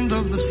end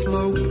of the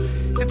slope.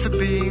 It's a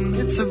beam,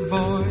 it's a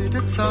void,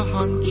 it's a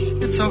hunch,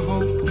 it's a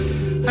hope.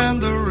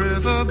 And the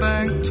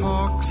riverbank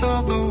talks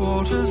of the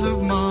waters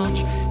of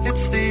March.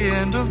 It's the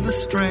end of the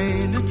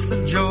strain. It's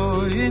the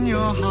joy in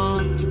your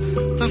heart.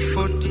 The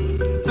foot,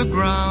 the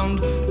ground,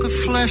 the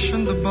flesh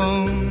and the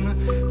bone,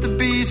 the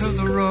beat of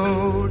the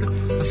road,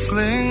 a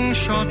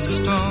slingshot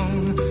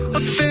stone,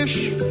 a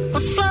fish, a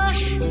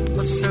flash,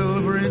 a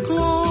silvery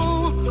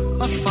glow,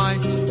 a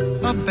fight,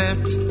 a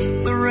bet,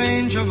 the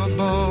range of a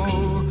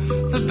bow,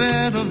 the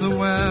bed of the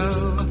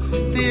well,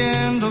 the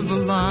end of the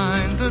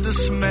line, the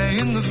dismay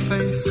in the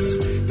face.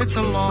 It's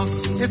a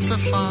loss, it's a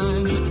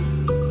find,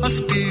 a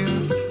spear,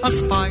 a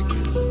spike,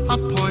 a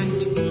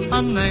point, a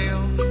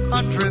nail,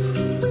 a drip,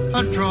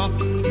 a drop,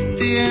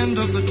 the end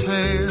of the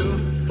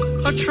tale.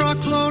 A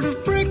truckload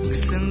of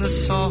bricks in the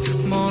soft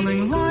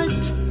morning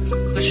light,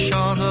 the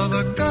shot of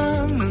a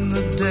gun in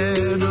the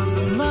dead of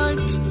the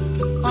night.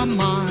 A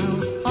mile,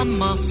 a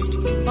must,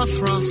 a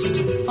thrust,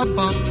 a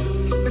bump.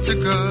 It's a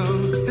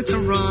girl, it's a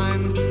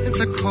rhyme, it's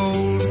a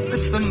cold,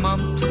 it's the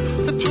mumps.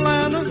 The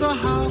plan of the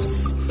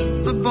house,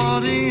 the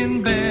body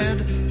in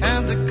bed,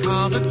 and the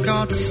car that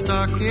got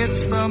stuck.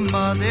 It's the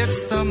mud,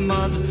 it's the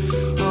mud.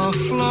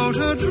 Afloat,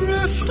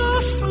 adrift,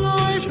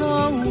 aflight,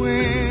 a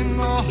wing,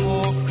 a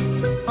hawk,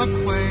 a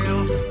quail,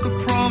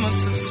 the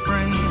promise of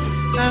spring,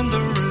 and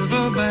the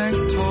riverbank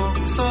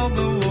talks of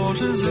the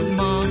waters of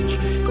March.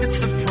 It's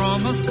the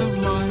promise of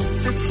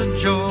life, it's the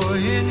joy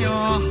in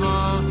your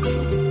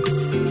heart.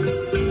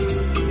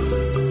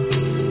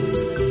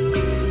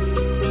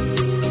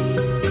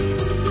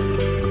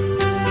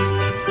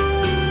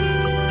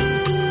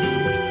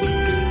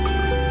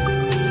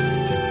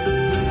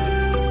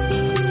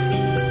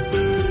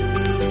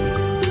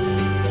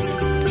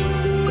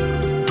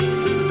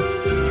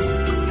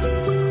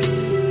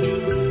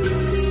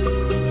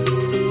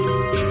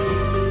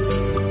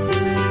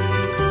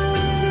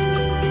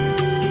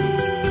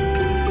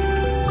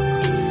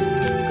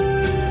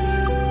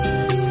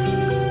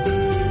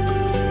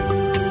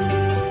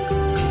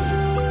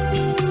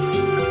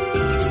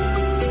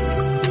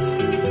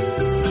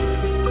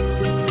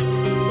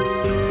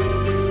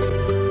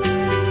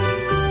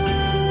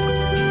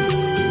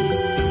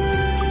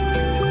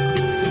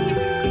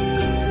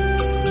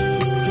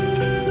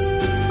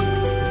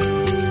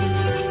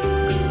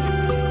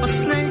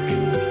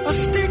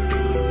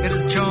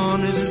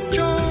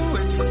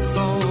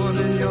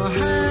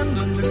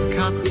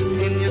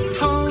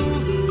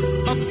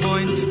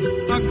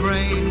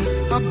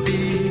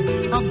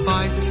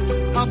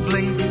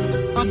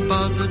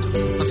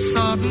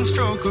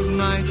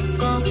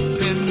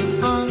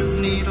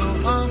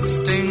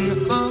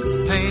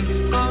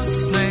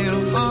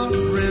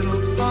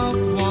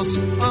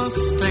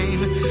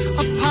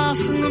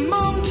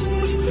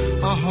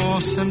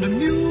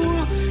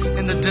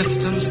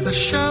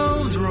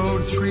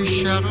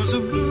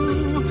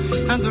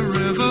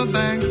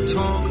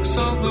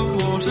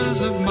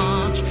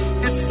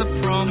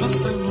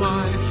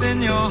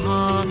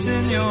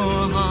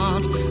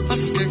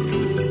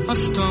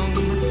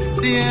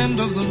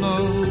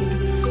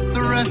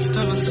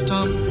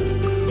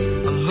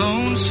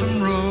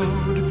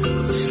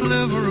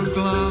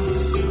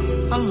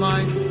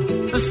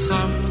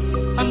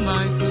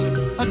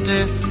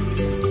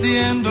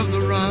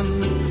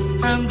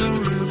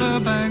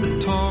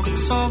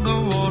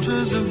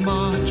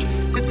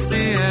 It's the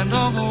end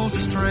of all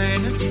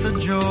strain, it's the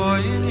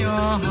joy in your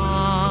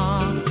heart.